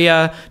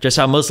Syria, just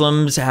how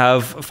Muslims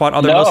have fought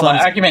other Muslims. No,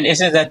 my argument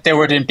isn't that there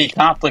wouldn't be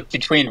conflict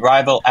between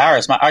rival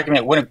Arabs. My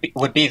argument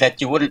would be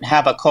that you wouldn't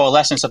have a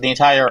coalescence of the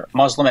entire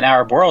Muslim and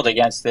Arab world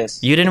against this.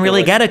 You didn't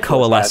really get a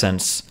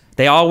coalescence.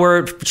 They all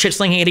were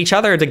shit-slinging at each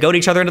other to goad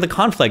each other into the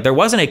conflict. There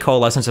wasn't a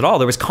coalescence at all.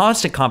 There was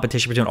constant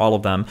competition between all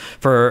of them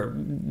for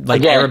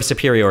Arab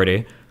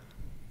superiority.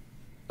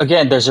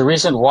 Again, there's a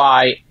reason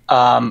why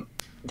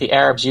the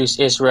Arabs used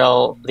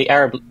Israel.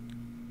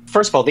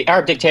 First of all, the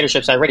Arab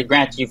dictatorships, I already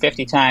granted you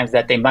 50 times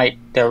that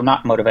they're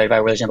not motivated by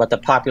religion, but the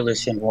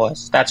population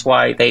was. That's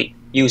why they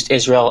used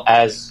Israel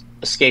as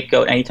a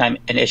scapegoat anytime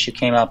an issue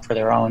came up for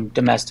their own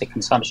domestic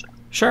consumption.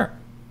 Sure.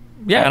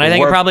 Yeah, and I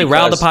think it probably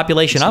riled the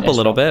population up a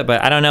little bit,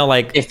 but I don't know,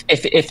 like if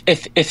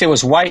it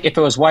was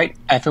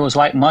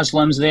white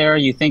Muslims there,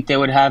 you think they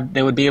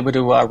would be able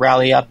to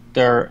rally up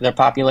their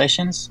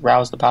populations,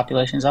 rouse the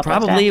populations up?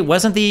 Probably. Like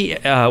wasn't the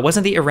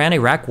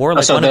Iran-Iraq war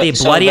one of the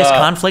bloodiest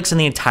conflicts in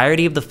the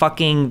entirety of the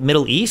fucking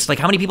Middle East? Like,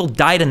 how many people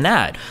died in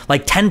that?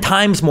 Like 10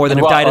 times more than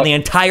have died in the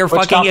entire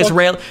fucking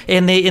Israel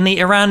in the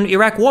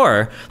Iran-Iraq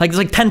war. Like, there's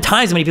like 10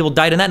 times as many people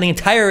died in that in the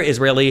entire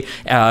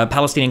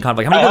Israeli-Palestinian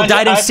conflict. How many people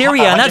died in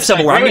Syria in that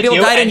civil war? How many people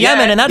died in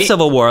Yemen in that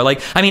civil war?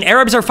 Like, I mean,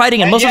 Arabs are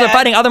fighting and Muslims are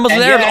fighting other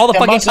Muslims and Arabs all the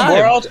fucking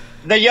time.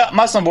 The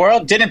Muslim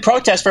world didn't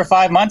protest for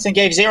 5 months and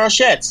gave zero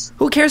shits.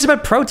 Who cares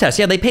about protests?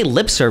 Yeah, they pay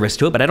lip service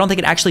to it, but I don't think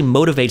it actually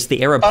motivates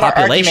the Arab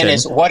population. Our argument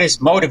is what is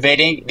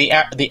motivating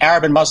the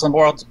Arab and Muslim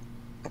world.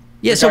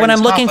 Yeah, so when I'm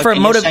looking for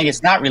saying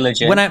it's not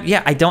religion.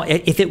 I don't.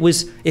 If it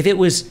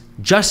was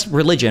just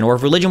religion, or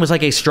if religion was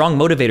like a strong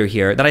motivator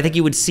here, then I think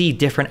you would see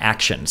different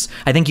actions.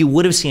 I think you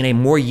would have seen a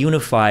more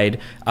unified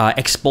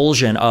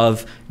expulsion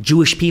of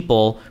Jewish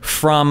people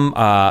from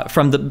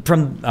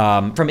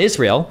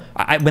Israel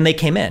when they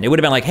came in. It would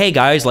have been like, hey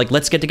guys, like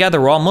let's get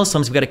together. We're all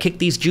Muslims. We got to kick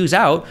these Jews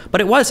out.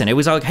 But it wasn't. It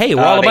was like, hey,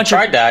 we're all a bunch of.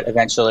 They tried that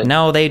eventually.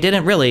 No, they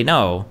didn't really.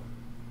 No.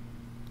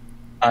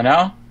 Oh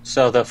no.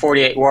 So the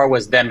 48 war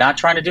was them not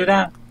trying to do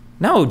that?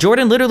 No,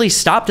 Jordan literally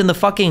stopped in the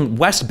fucking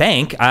West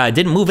Bank,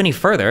 didn't move any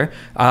further.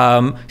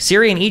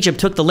 Syria and Egypt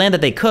took the land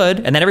that they could,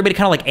 and then everybody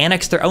kind of like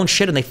annexed their own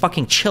shit and they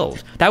fucking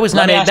chilled. That was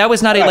not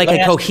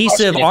a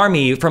cohesive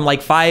army from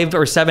like 5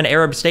 or 7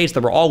 Arab states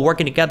that were all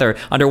working together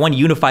under one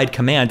unified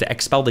command to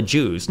expel the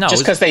Jews. No,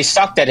 just because they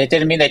sucked at it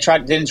didn't mean they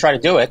didn't try to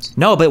do it.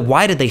 No, but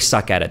why did they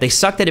suck at it? They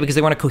sucked at it because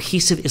they weren't a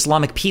cohesive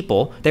Islamic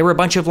people. They were a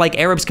bunch of like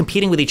Arabs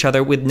competing with each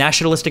other with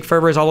nationalistic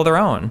fervors all of their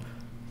own.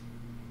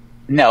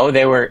 No,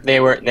 they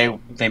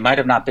might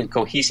have not been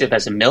cohesive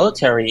as a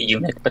military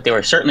unit, but they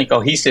were certainly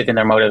cohesive in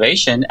their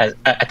motivation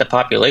at the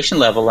population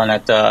level and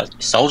at the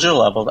soldier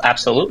level.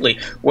 Absolutely.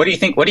 What do you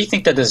think? What do you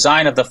think the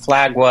design of the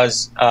flag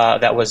was?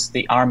 That was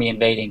the army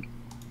invading.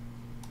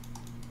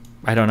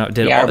 I don't know.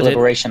 The Arab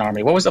Liberation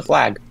Army. What was the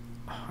flag?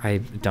 I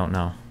don't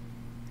know.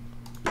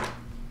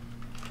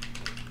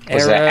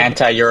 Was it an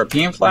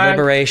anti-European flag?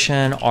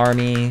 Liberation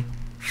Army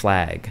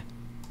flag.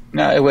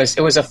 No, it was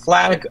a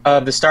flag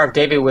of the Star of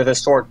David with a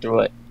sword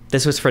through it.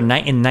 This was in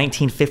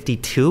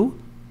 1952?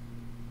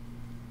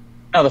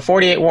 No, the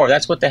 48 war.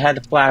 That's what they had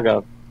the flag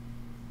of.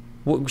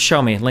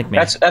 Show me, link me.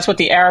 That's what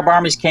the Arab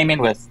armies came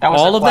in with. That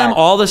was all of them,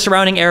 all the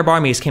surrounding Arab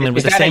armies came in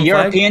with the same flag. Is that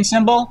a European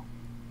symbol?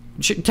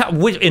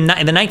 In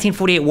the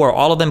 1948 war,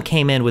 all of them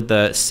came in with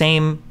the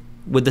same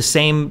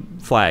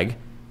flag.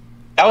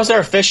 That was their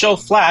official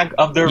flag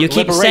of their liberation.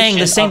 You keep saying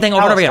the same thing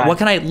over and over again. What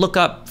can I look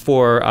up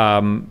for?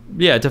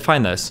 To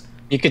find this?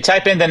 You could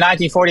type in the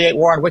 1948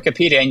 war on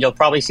Wikipedia, and you'll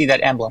probably see that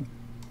emblem.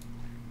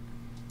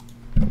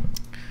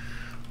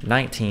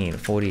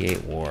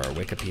 1948 war,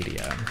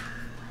 Wikipedia.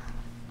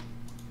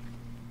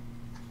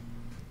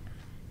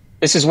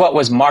 This is what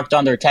was marked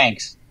on their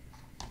tanks.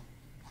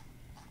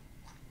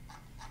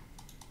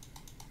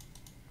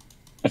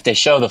 If they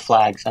show the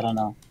flags, I don't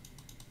know.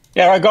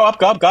 Yeah, right, go up,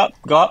 go up, go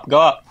up, go up, go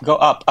up, go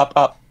up, up,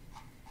 up.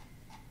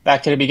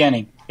 Back to the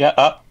beginning. Yeah,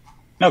 up.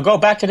 No, go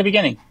back to the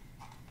beginning.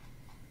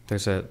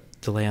 There's a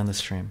delay on the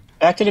stream.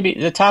 Back to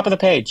the top of the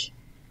page.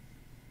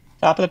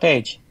 Top of the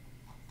page.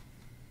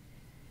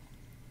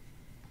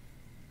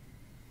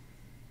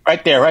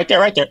 Right there, right there,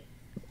 right there.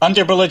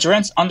 Under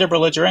belligerents, under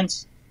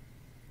belligerents.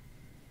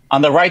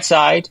 On the right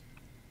side,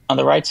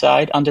 under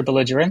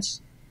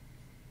belligerents.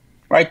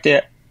 Right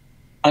there,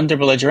 under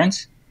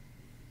belligerents.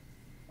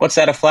 What's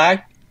that, a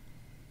flag?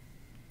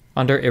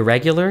 Under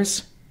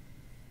irregulars?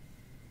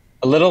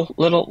 A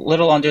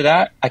little under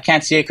that. I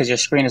can't see it because your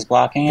screen is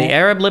blocking it. The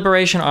Arab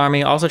Liberation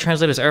Army, also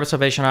translated as Arab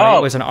Salvation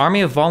Army, was an army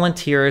of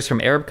volunteers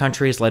from Arab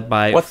countries led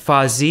by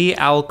Fazi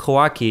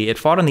al-Kawaki. It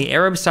fought on the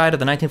Arab side of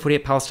the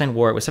 1948 Palestine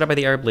War. It was set up by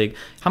the Arab League.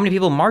 How many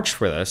people marched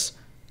for this?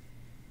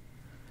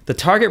 The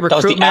target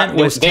recruitment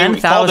was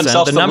 10,000.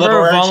 The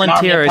number of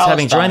volunteers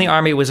having joined the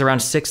army was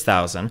around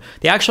 6,000.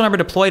 The actual number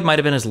deployed might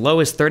have been as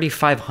low as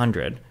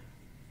 3,500.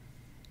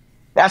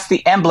 That's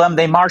the emblem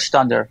they marched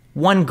under.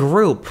 One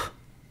group.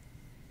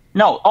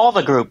 No, all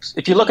the groups.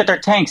 If you look at their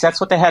tanks, that's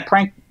what they had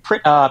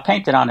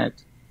painted on it.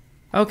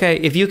 Okay,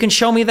 if you can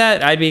show me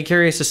that, I'd be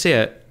curious to see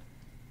it.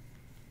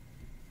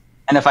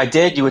 And if I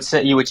did, you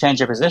would change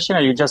your position,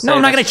 or you just no?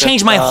 I'm not going to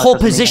change my whole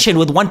position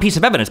with one piece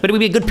of evidence, but it would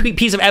be a good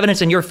piece of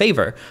evidence in your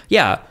favor.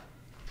 Yeah.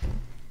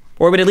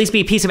 Or it would at least be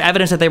a piece of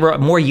evidence that they were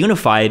more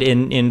unified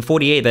in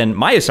 48 than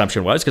my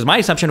assumption was, because my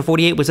assumption in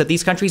 48 was that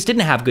these countries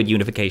didn't have good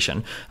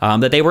unification,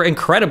 that they were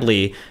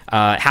incredibly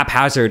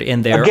haphazard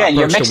in their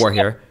approach to war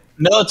here.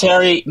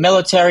 Military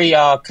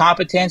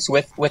competence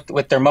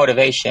with their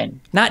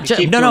motivation.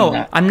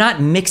 I'm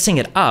not mixing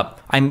it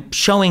up. I'm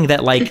showing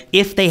that, like,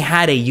 if they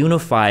had a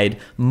unified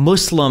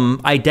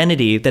Muslim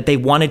identity that they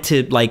wanted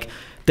to, like,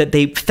 that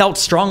they felt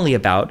strongly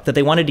about, that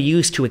they wanted to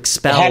use to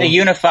expel. They had a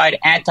unified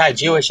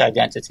anti-Jewish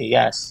identity,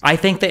 yes. I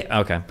think they,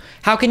 okay.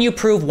 How can you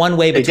prove one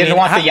way between... They didn't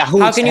want the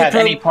Yahuds to have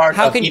any part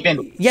of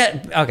even...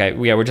 Yeah, okay,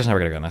 yeah, we're just never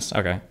going to go on this,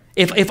 okay.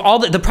 If all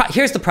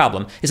here's the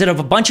problem, is that if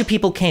a bunch of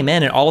people came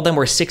in and all of them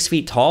were 6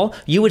 feet tall,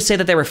 you would say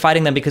that they were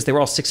fighting them because they were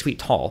all 6 feet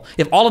tall.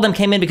 If all of them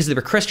came in because they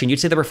were Christian, you'd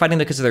say they were fighting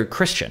them because they were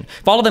Christian.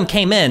 If all of them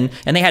came in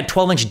and they had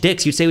 12-inch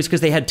dicks, you'd say it was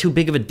because they had too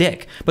big of a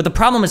dick. But the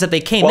problem is that they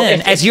came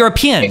in as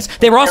Europeans.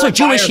 They were also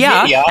Jewish,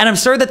 yeah, and I'm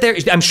sure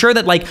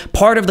that like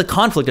part of the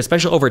conflict,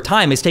 especially over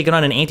time, is taken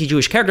on an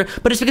anti-Jewish character,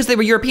 but it's because they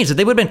were Europeans. If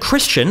they would have been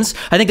Christians,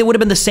 I think they would have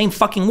been the same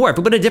fucking war. If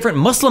it would have been a different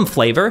Muslim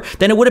flavor,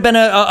 then it would have been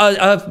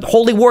a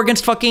holy war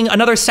against fucking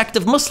another sect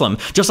of Muslim.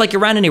 Just like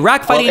Iran and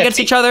Iraq fighting against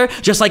each other,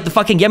 just like the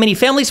fucking Yemeni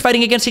families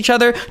fighting against each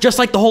other, just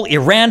like the whole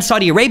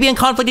Iran-Saudi Arabian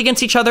conflict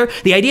against each other.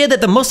 The idea that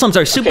the Muslims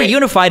are super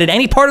unified in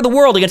any part of the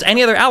world against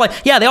any other ally,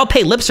 yeah, they all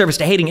pay lip service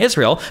to hating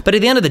Israel, but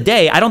at the end of the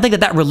day, I don't think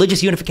that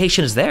religious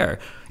unification is there.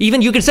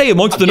 Even you can say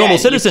amongst the normal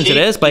citizens it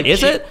is, but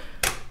is it?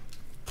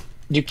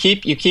 You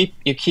keep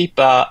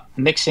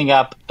mixing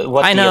up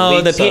what I know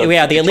the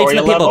elites and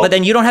the people, but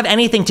then you don't have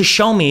anything to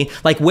show me.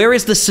 Like, where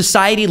is the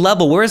society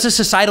level? Where is the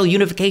societal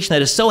unification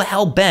that is so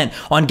hell bent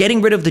on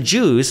getting rid of the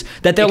Jews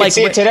that they're like?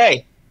 You can see it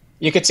today.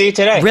 You could see it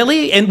today.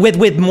 Really, and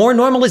with more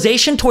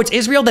normalization towards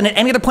Israel than at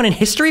any other point in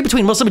history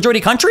between Muslim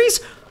majority countries.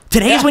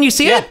 Today is when you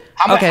see it.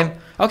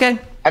 Okay.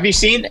 Have you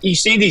seen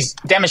these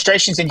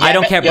demonstrations in Yemen? I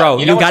don't care, bro.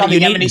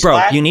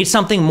 You need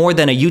something more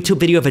than a YouTube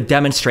video of a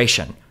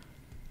demonstration.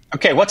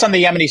 Okay, what's on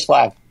the Yemeni's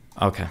flag?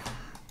 Okay.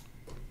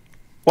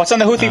 What's on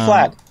the Houthi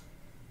flag?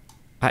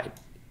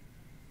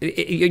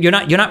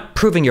 You're not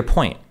proving your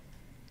point.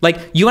 Like,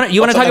 you want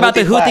to talk about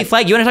the Houthi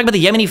flag? You want to talk about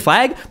the Yemeni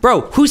flag?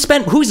 Bro,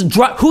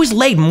 who's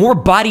laid more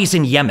bodies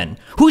in Yemen?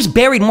 Who's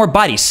buried more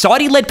bodies?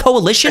 Saudi-led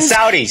coalitions? The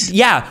Saudis.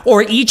 Yeah,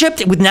 or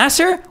Egypt with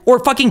Nasser, or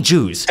fucking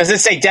Jews? Does it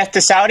say death to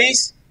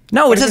Saudis?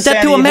 No, it says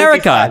death to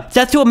America.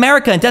 Death to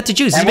America and death to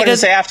Jews. And what does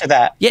it say after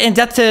that? Yeah, and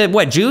death to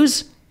what,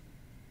 Jews?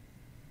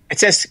 It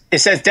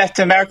says death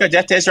to America,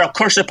 death to Israel,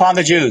 curse upon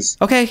the Jews.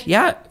 Okay,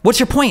 yeah. What's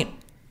your point?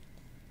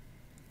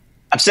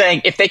 I'm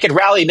saying if they could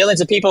rally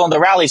millions of people in the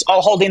rallies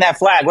all holding that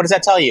flag, what does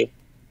that tell you?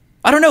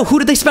 I don't know. Who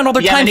did they spend all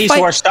their time fighting? Yemenis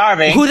who are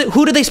starving.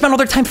 Who did they spend all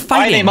their time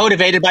fighting? Why are they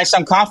motivated by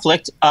some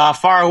conflict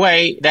far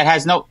away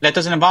that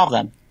doesn't involve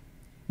them?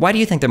 Why do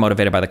you think they're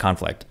motivated by the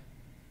conflict?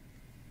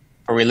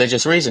 For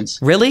religious reasons.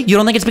 Really? You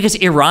don't think it's because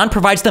Iran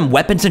provides them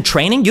weapons and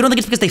training? You don't think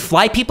it's because they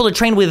fly people to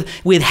train with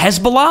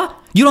Hezbollah?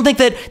 You don't think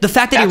that the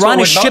fact that Iran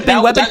is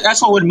shipping weapons...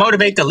 That's what would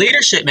motivate the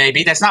leadership,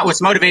 maybe. That's not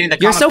what's motivating the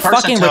common person. You're so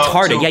fucking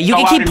retarded. Yeah, you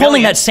can keep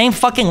pulling that same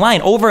fucking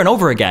line over and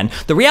over again.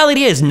 The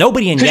reality is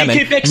nobody in Yemen...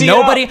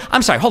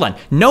 I'm sorry, hold on.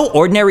 No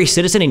ordinary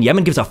citizen in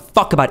Yemen gives a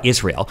fuck about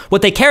Israel.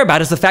 What they care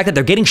about is the fact that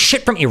they're getting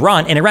shit from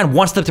Iran, and Iran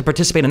wants them to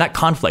participate in that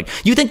conflict.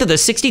 You think that the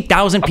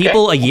 60,000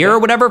 people a year or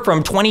whatever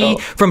from 2050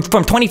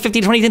 to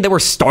 2010 that were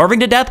starving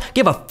to death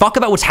give a fuck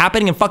about what's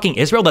happening in fucking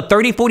Israel? The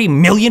 30, 40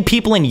 million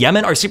people in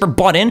Yemen are super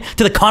bought in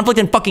to the conflict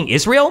in fucking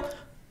Israel?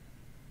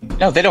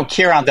 No, they don't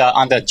care on the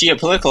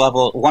geopolitical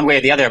level one way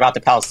or the other about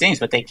the Palestinians,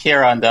 but they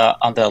care on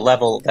the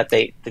level that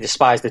they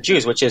despise the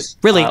Jews, which is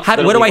really.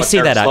 Where do I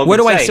see that at? Where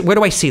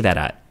do I see that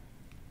at?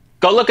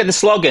 Go look at the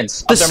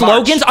slogans. The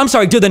slogans? March. I'm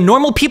sorry. Do the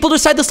normal people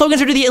decide the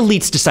slogans, or do the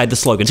elites decide the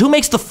slogans? Who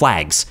makes the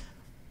flags?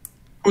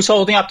 Who's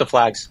holding up the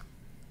flags?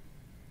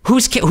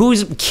 Who's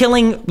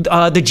killing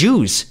the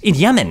Jews in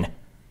Yemen?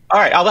 All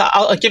right,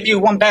 I'll give you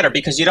one better,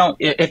 because you don't.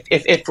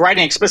 If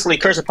writing explicitly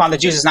curse upon the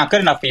Jews is not good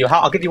enough for you,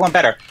 I'll give you one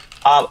better.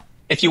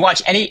 If you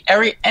watch any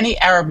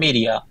Arab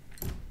media,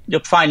 you'll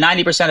find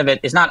 90% of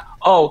it is not,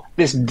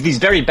 these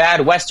very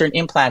bad Western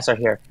implants are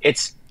here.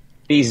 It's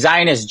these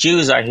Zionist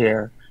Jews are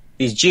here.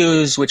 These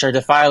Jews which are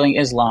defiling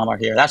Islam are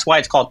here. That's why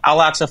it's called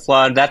Al-Aqsa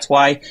Flood. That's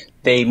why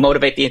they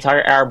motivate the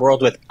entire Arab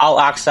world with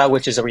Al-Aqsa,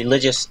 which is a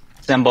religious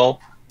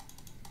symbol.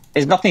 It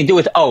has nothing to do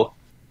with,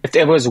 if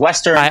it was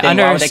Western, I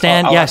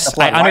understand. Yes,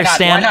 I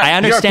understand. I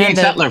understand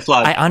that.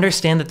 I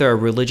understand that there are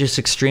religious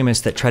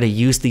extremists that try to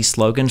use these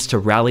slogans to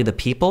rally the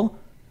people,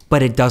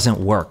 but it doesn't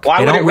work. Why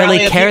they would don't it really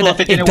rally care the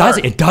people that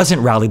if it it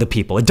doesn't rally the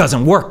people. It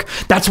doesn't work.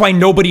 That's why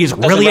nobody is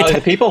really rally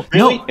the people.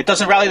 Really, no. It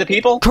doesn't rally the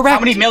people. Correct. How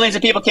many millions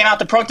of people came out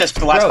to protest for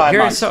the last 5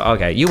 months?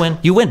 Okay, you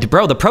win,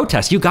 bro. The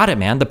protests, you got it,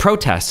 man. The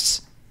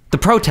protests. The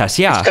protests,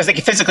 yeah. It's because they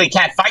physically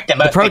can't fight them,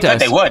 but if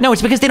they would. No,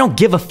 it's because they don't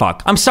give a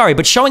fuck. I'm sorry,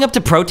 but showing up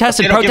to protests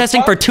and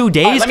protesting for 2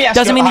 days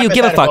doesn't mean that you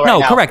give a fuck.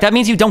 No, correct. That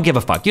means you don't give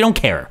a fuck. You don't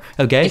care.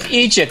 Okay.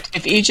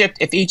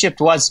 If Egypt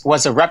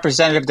was a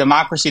representative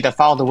democracy that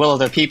followed the will of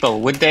their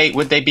people, would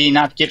they be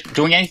not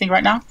doing anything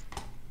right now?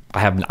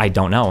 I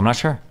don't know. I'm not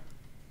sure.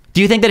 Do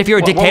you think that if you're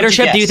a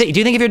dictatorship, do you think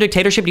if you're a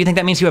dictatorship, do you think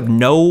that means you have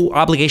no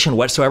obligation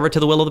whatsoever to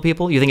the will of the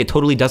people? You think it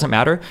totally doesn't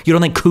matter? You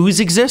don't think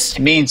coups exist?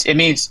 It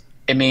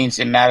means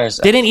it matters.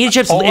 Didn't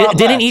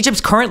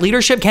Egypt's current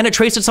leadership, can it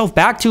trace itself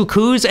back to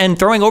coups and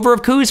throwing over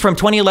of coups from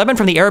 2011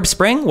 from the Arab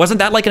Spring? Wasn't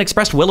that like an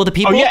expressed will of the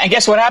people? Oh yeah, and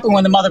guess what happened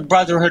when the Muslim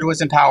Brotherhood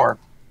was in power?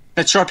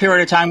 That short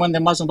period of time when the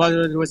Muslim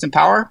Brotherhood was in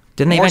power?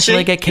 Didn't they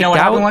eventually get kicked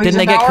out?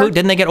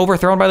 Didn't they get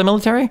overthrown by the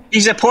military?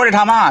 He supported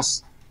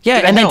Hamas. Yeah,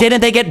 and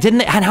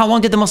then and how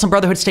long did the Muslim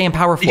Brotherhood stay in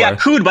power for? He got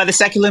couped by the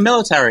secular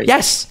military.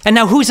 Yes, and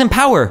now who's in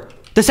power?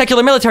 The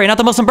secular military, not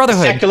the Muslim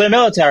Brotherhood. The secular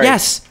military.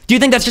 Yes. Do you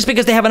think that's just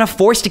because they have enough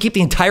force to keep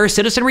the entire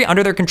citizenry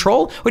under their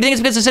control? Or do you think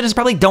it's because the citizens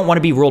probably don't want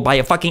to be ruled by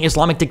a fucking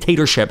Islamic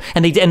dictatorship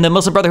and the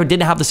Muslim Brotherhood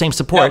didn't have the same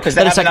support? No, because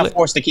they have enough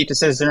force to keep the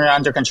citizenry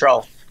under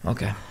control.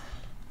 Okay.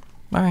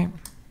 All right.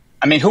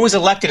 I mean, who was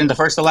elected in the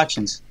first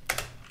elections?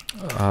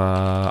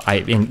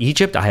 In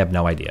Egypt, I have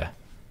no idea.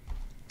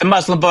 The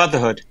Muslim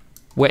Brotherhood.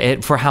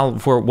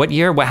 For what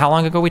year? How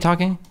long ago are we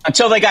talking?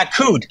 Until they got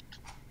couped.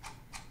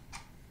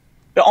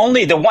 The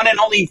one and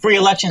only free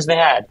elections they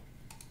had.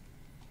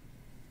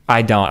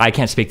 I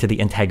can't speak to the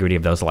integrity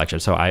of those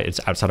elections, so it's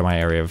outside of my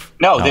area of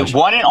knowledge. The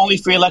one and only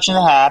free election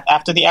they had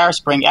after the Arab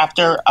Spring,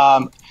 after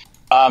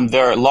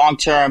their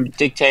long-term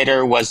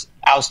dictator was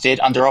ousted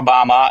under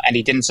Obama and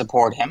he didn't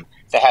support him.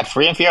 They had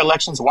free and fair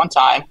elections one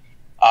time.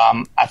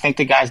 I think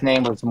the guy's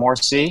name was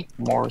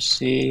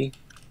Morsi.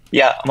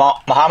 Yeah,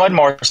 Mohammed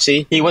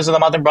Morsi. He was in the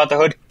Muslim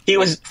Brotherhood. He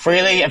was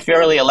freely and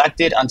fairly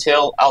elected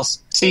until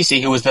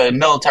al-Sisi, who was the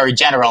military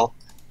general,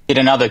 did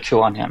another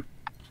coup on him.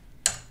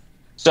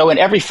 So in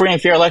every free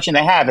and fair election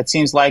they have, it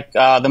seems like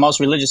the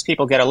most religious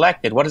people get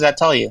elected. What does that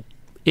tell you?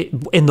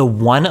 In the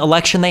one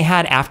election they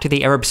had after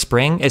the Arab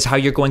Spring is how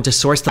you're going to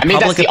source the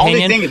public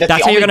opinion?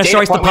 That's how you're going to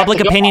source the public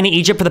opinion in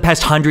Egypt for the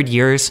past 100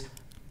 years?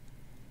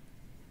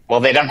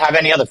 Well, they don't have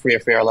any other free or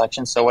fair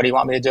elections, so what do you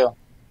want me to do?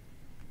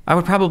 I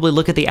would probably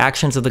look at the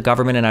actions of the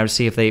government and I would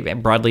see if they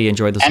broadly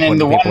enjoyed the support of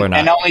the people or not.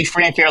 And the only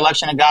free and fair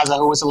election in Gaza,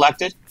 who was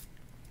elected?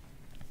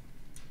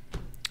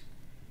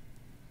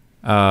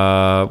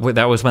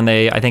 That was when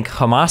I think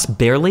Hamas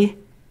barely.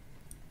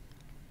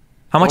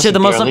 How much did the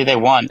Muslim? Barely, they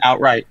won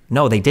outright.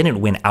 No, they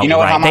didn't win outright. You know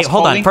what Hamas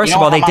Hold on. First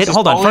of all, they did.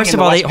 Hold on.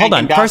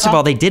 First of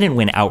all, they didn't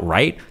win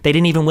outright. They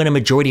didn't even win a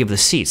majority of the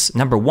seats.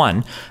 Number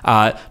one.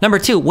 Number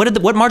two.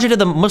 What margin did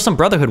the Muslim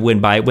Brotherhood win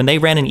by when they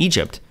ran in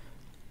Egypt?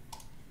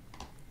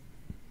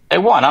 They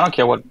won. I don't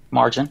care what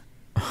margin.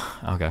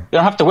 Okay. You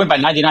don't have to win by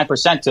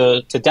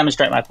 99% to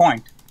demonstrate my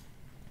point.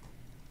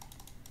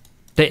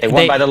 They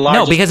won by the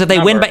largest. No, because if they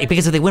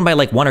number. win by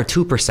like 1 or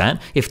 2%,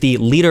 if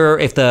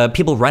the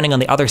people running on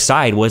the other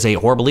side was a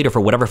horrible leader for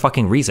whatever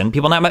fucking reason,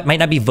 people might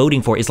not be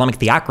voting for Islamic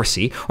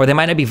theocracy, or they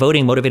might not be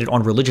voting motivated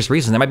on religious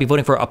reasons. They might be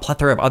voting for a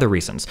plethora of other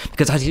reasons,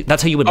 because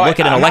that's how you would look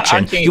at an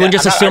election. You wouldn't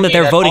just assume that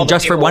they're voting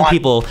just for one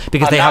people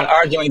because they have. I'm not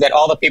arguing that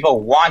all the people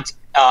want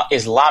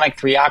Islamic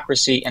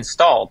theocracy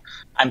installed.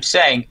 I'm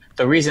saying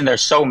the reason they're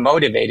so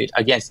motivated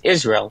against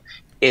Israel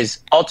is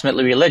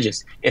ultimately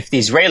religious. If the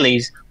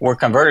Israelis were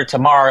converted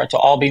tomorrow to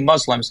all be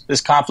Muslims,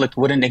 this conflict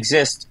wouldn't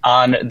exist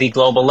on the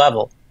global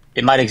level.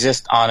 It might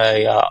exist on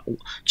a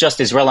just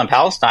Israel and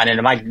Palestine, and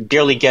it might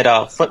barely get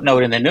a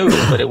footnote in the news,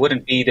 but it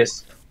wouldn't be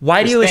this.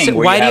 Why do you assume?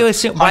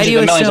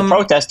 Millions of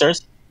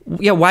protesters?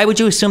 Yeah, why would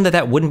you assume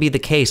that wouldn't be the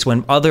case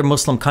when other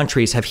Muslim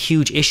countries have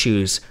huge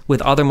issues with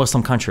other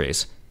Muslim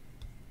countries?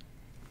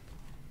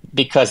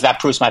 Because that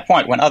proves my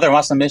point. When other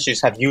Muslim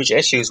issues have huge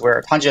issues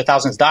where hundreds of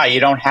thousands die, you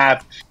don't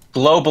have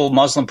global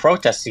Muslim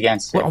protests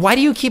against it. Why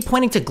do you keep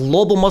pointing to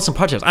global Muslim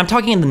protests? I'm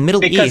talking in the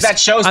Middle East. Because that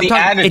shows the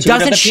attitude It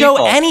doesn't of the show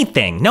people.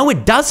 anything. No,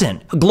 it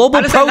doesn't. Global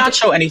How does that not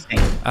show anything?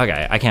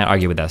 Okay, I can't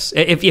argue with this.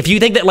 If you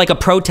think that like a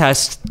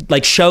protest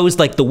like shows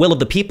like the will of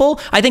the people,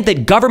 I think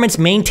that governments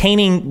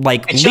maintaining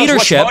like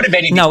leadership.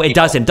 No, it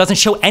doesn't. It doesn't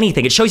show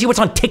anything. It shows you what's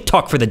on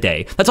TikTok for the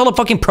day. That's all a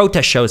fucking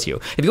protest shows you.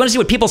 If you want to see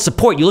what people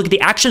support, you look at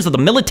the actions of the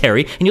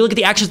military and you look at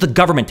the actions the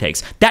government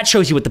takes. That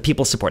shows you what the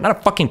people support, not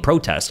a fucking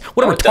protest.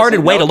 What a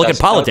retarded way to look at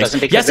politics.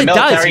 Yes, it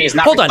does.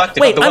 Hold on.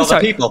 Wait, I'm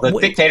sorry. The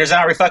dictators are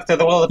not reflective of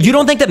the will of the people. You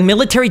don't think that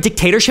military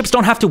dictatorships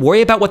don't have to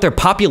worry about what their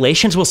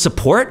populations will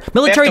support?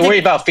 Military they have to worry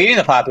about feeding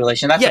the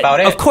population. That's about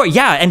it. Of course,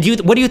 yeah. And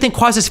what do you think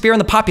causes fear in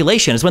the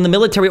population? Is when the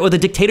military or the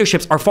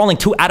dictatorships are falling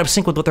too out of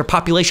sync with what their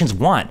populations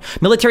want.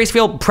 Militaries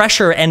feel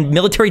pressure, and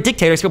military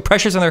dictators feel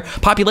pressures on their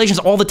populations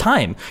all the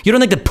time. You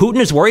don't think that Putin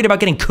is worried about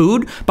getting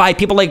cooed by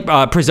people like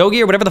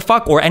Prigozhin or whatever the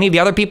fuck, or any of the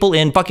other people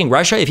in fucking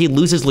Russia if he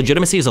loses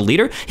legitimacy as a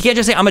leader? He can't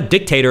just say, I'm a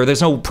dictator,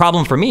 there's no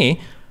problem for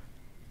me.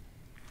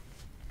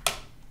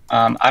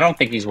 I don't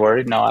think he's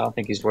worried. No, I don't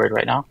think he's worried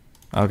right now.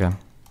 Okay.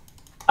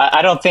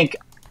 I don't think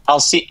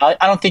I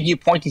don't think you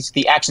pointing to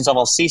the actions of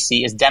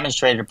al-Sisi is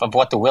demonstrative of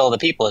what the will of the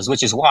people is,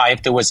 which is why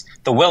if there was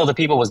the will of the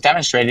people was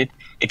demonstrated,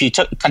 if you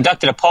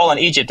conducted a poll in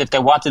Egypt, if they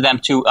wanted them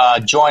to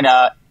join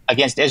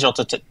against Israel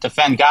to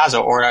defend Gaza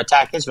or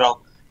attack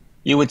Israel,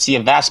 you would see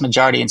a vast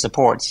majority in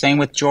support. Same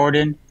with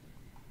Jordan.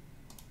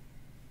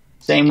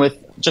 Same with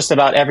just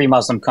about every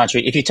Muslim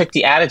country. If you took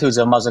the attitudes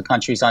of Muslim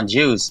countries on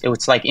Jews, it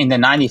was like in the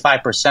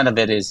 95% of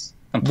it is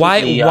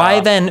completely...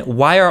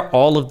 Why are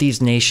all of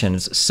these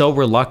nations so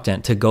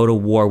reluctant to go to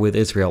war with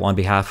Israel on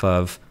behalf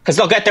of... Because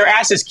they'll get their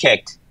asses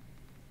kicked.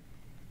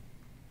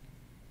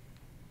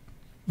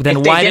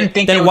 Then why does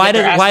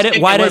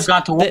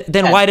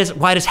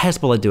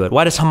Hezbollah do it?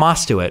 Why does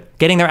Hamas do it?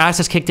 Getting their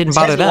asses kicked didn't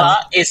bother them.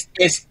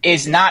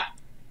 Is not...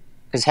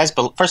 Because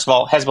Hezbollah... First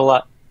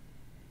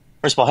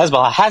of all,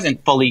 Hezbollah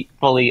hasn't fully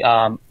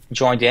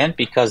joined in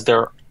because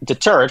they're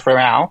deterred for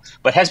now,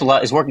 but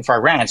Hezbollah is working for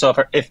Iran. So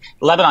if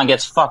Lebanon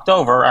gets fucked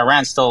over,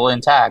 Iran's still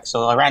intact.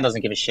 So Iran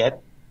doesn't give a shit.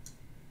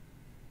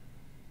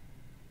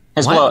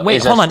 Hezbollah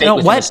is a state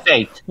within a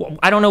state.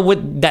 I don't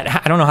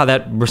know how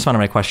that responded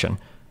to my question.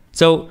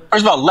 So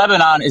first of all,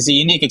 Lebanon is a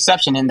unique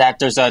exception in that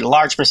there's a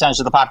large percentage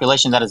of the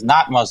population that is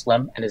not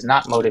Muslim and is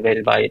not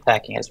motivated by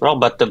attacking Israel,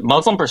 but the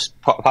Muslim portion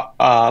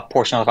of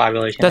the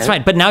population. That's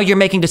right. But now you're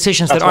making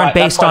decisions that aren't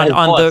based on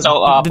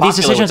these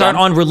decisions aren't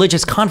on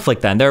religious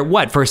conflict. Then they're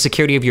what, for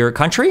security of your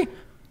country?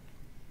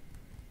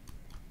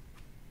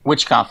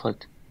 Which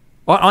conflict?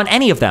 On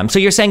any of them. So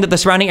you're saying that the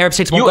surrounding Arab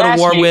states won't go to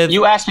war with?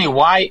 You asked me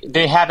why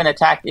they haven't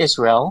attacked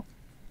Israel,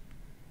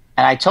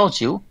 and I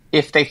told you.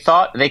 If they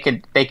thought they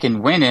can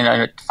win in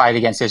a fight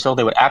against Israel,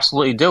 they would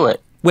absolutely do it.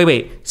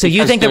 Wait. So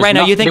you think that right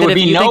now there would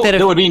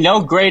be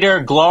no greater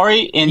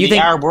glory in the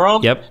Arab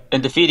world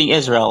than defeating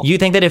Israel. You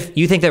think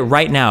that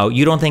right now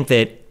you don't think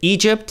that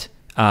Egypt,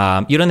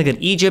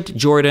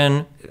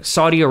 Jordan,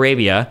 Saudi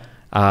Arabia,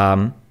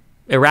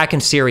 Iraq,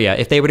 and Syria,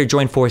 if they were to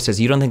join forces,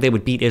 you don't think they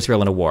would beat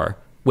Israel in a war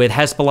with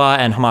Hezbollah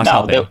and Hamas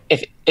helping?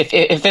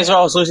 If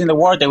Israel was losing the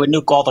war, they would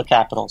nuke all the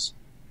capitals.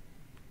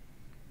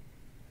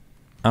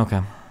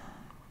 Okay.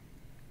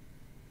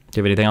 Do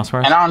you have anything else for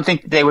us? And I don't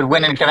think they would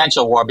win in a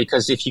conventional war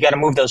because if you got to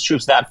move those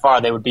troops that far,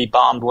 they would be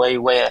bombed way,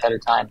 way ahead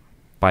of time.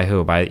 By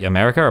who? By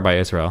America or by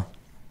Israel?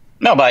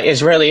 No, by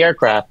Israeli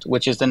aircraft,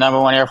 which is the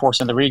 #1 air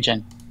force in the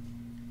region.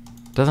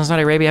 Doesn't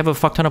Saudi Arabia have a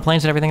fuck ton of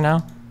planes and everything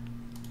now?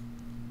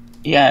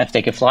 Yeah, if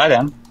they could fly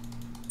them.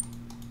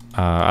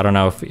 I don't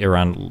know if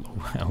Iran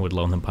would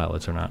loan them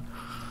pilots or not.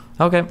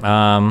 Okay.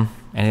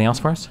 Anything else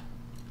for us?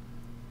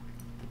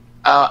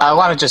 I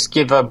want to just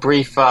give a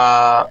brief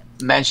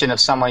mention of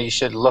someone you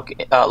should look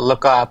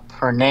up.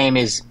 Her name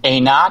is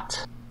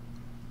Einat,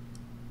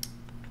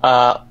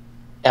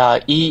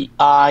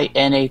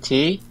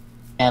 E-I-N-A-T,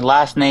 and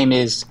last name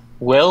is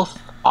Wilf,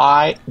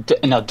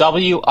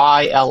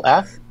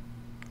 W-I-L-F.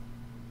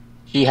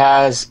 She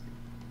has,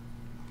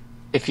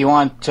 if you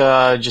want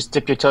to just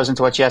dip your toes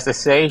into what she has to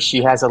say,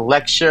 she has a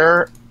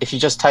lecture. If you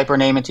just type her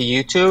name into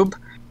YouTube,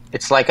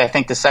 It's like, I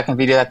think the second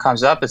video that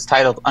comes up, it's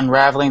titled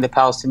Unraveling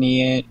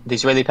the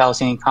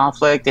Israeli-Palestinian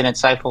Conflict, an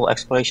insightful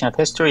exploration of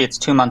history. It's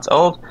 2 months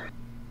old.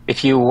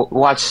 If you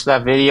watch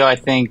that video, I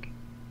think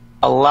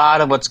a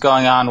lot of what's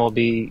going on will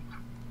be,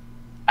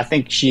 I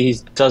think she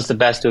does the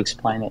best to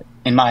explain it,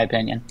 in my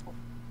opinion.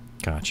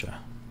 Gotcha.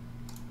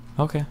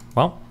 Okay,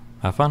 well,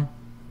 have fun.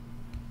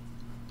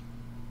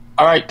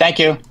 All right, thank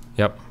you.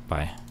 Yep,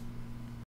 bye.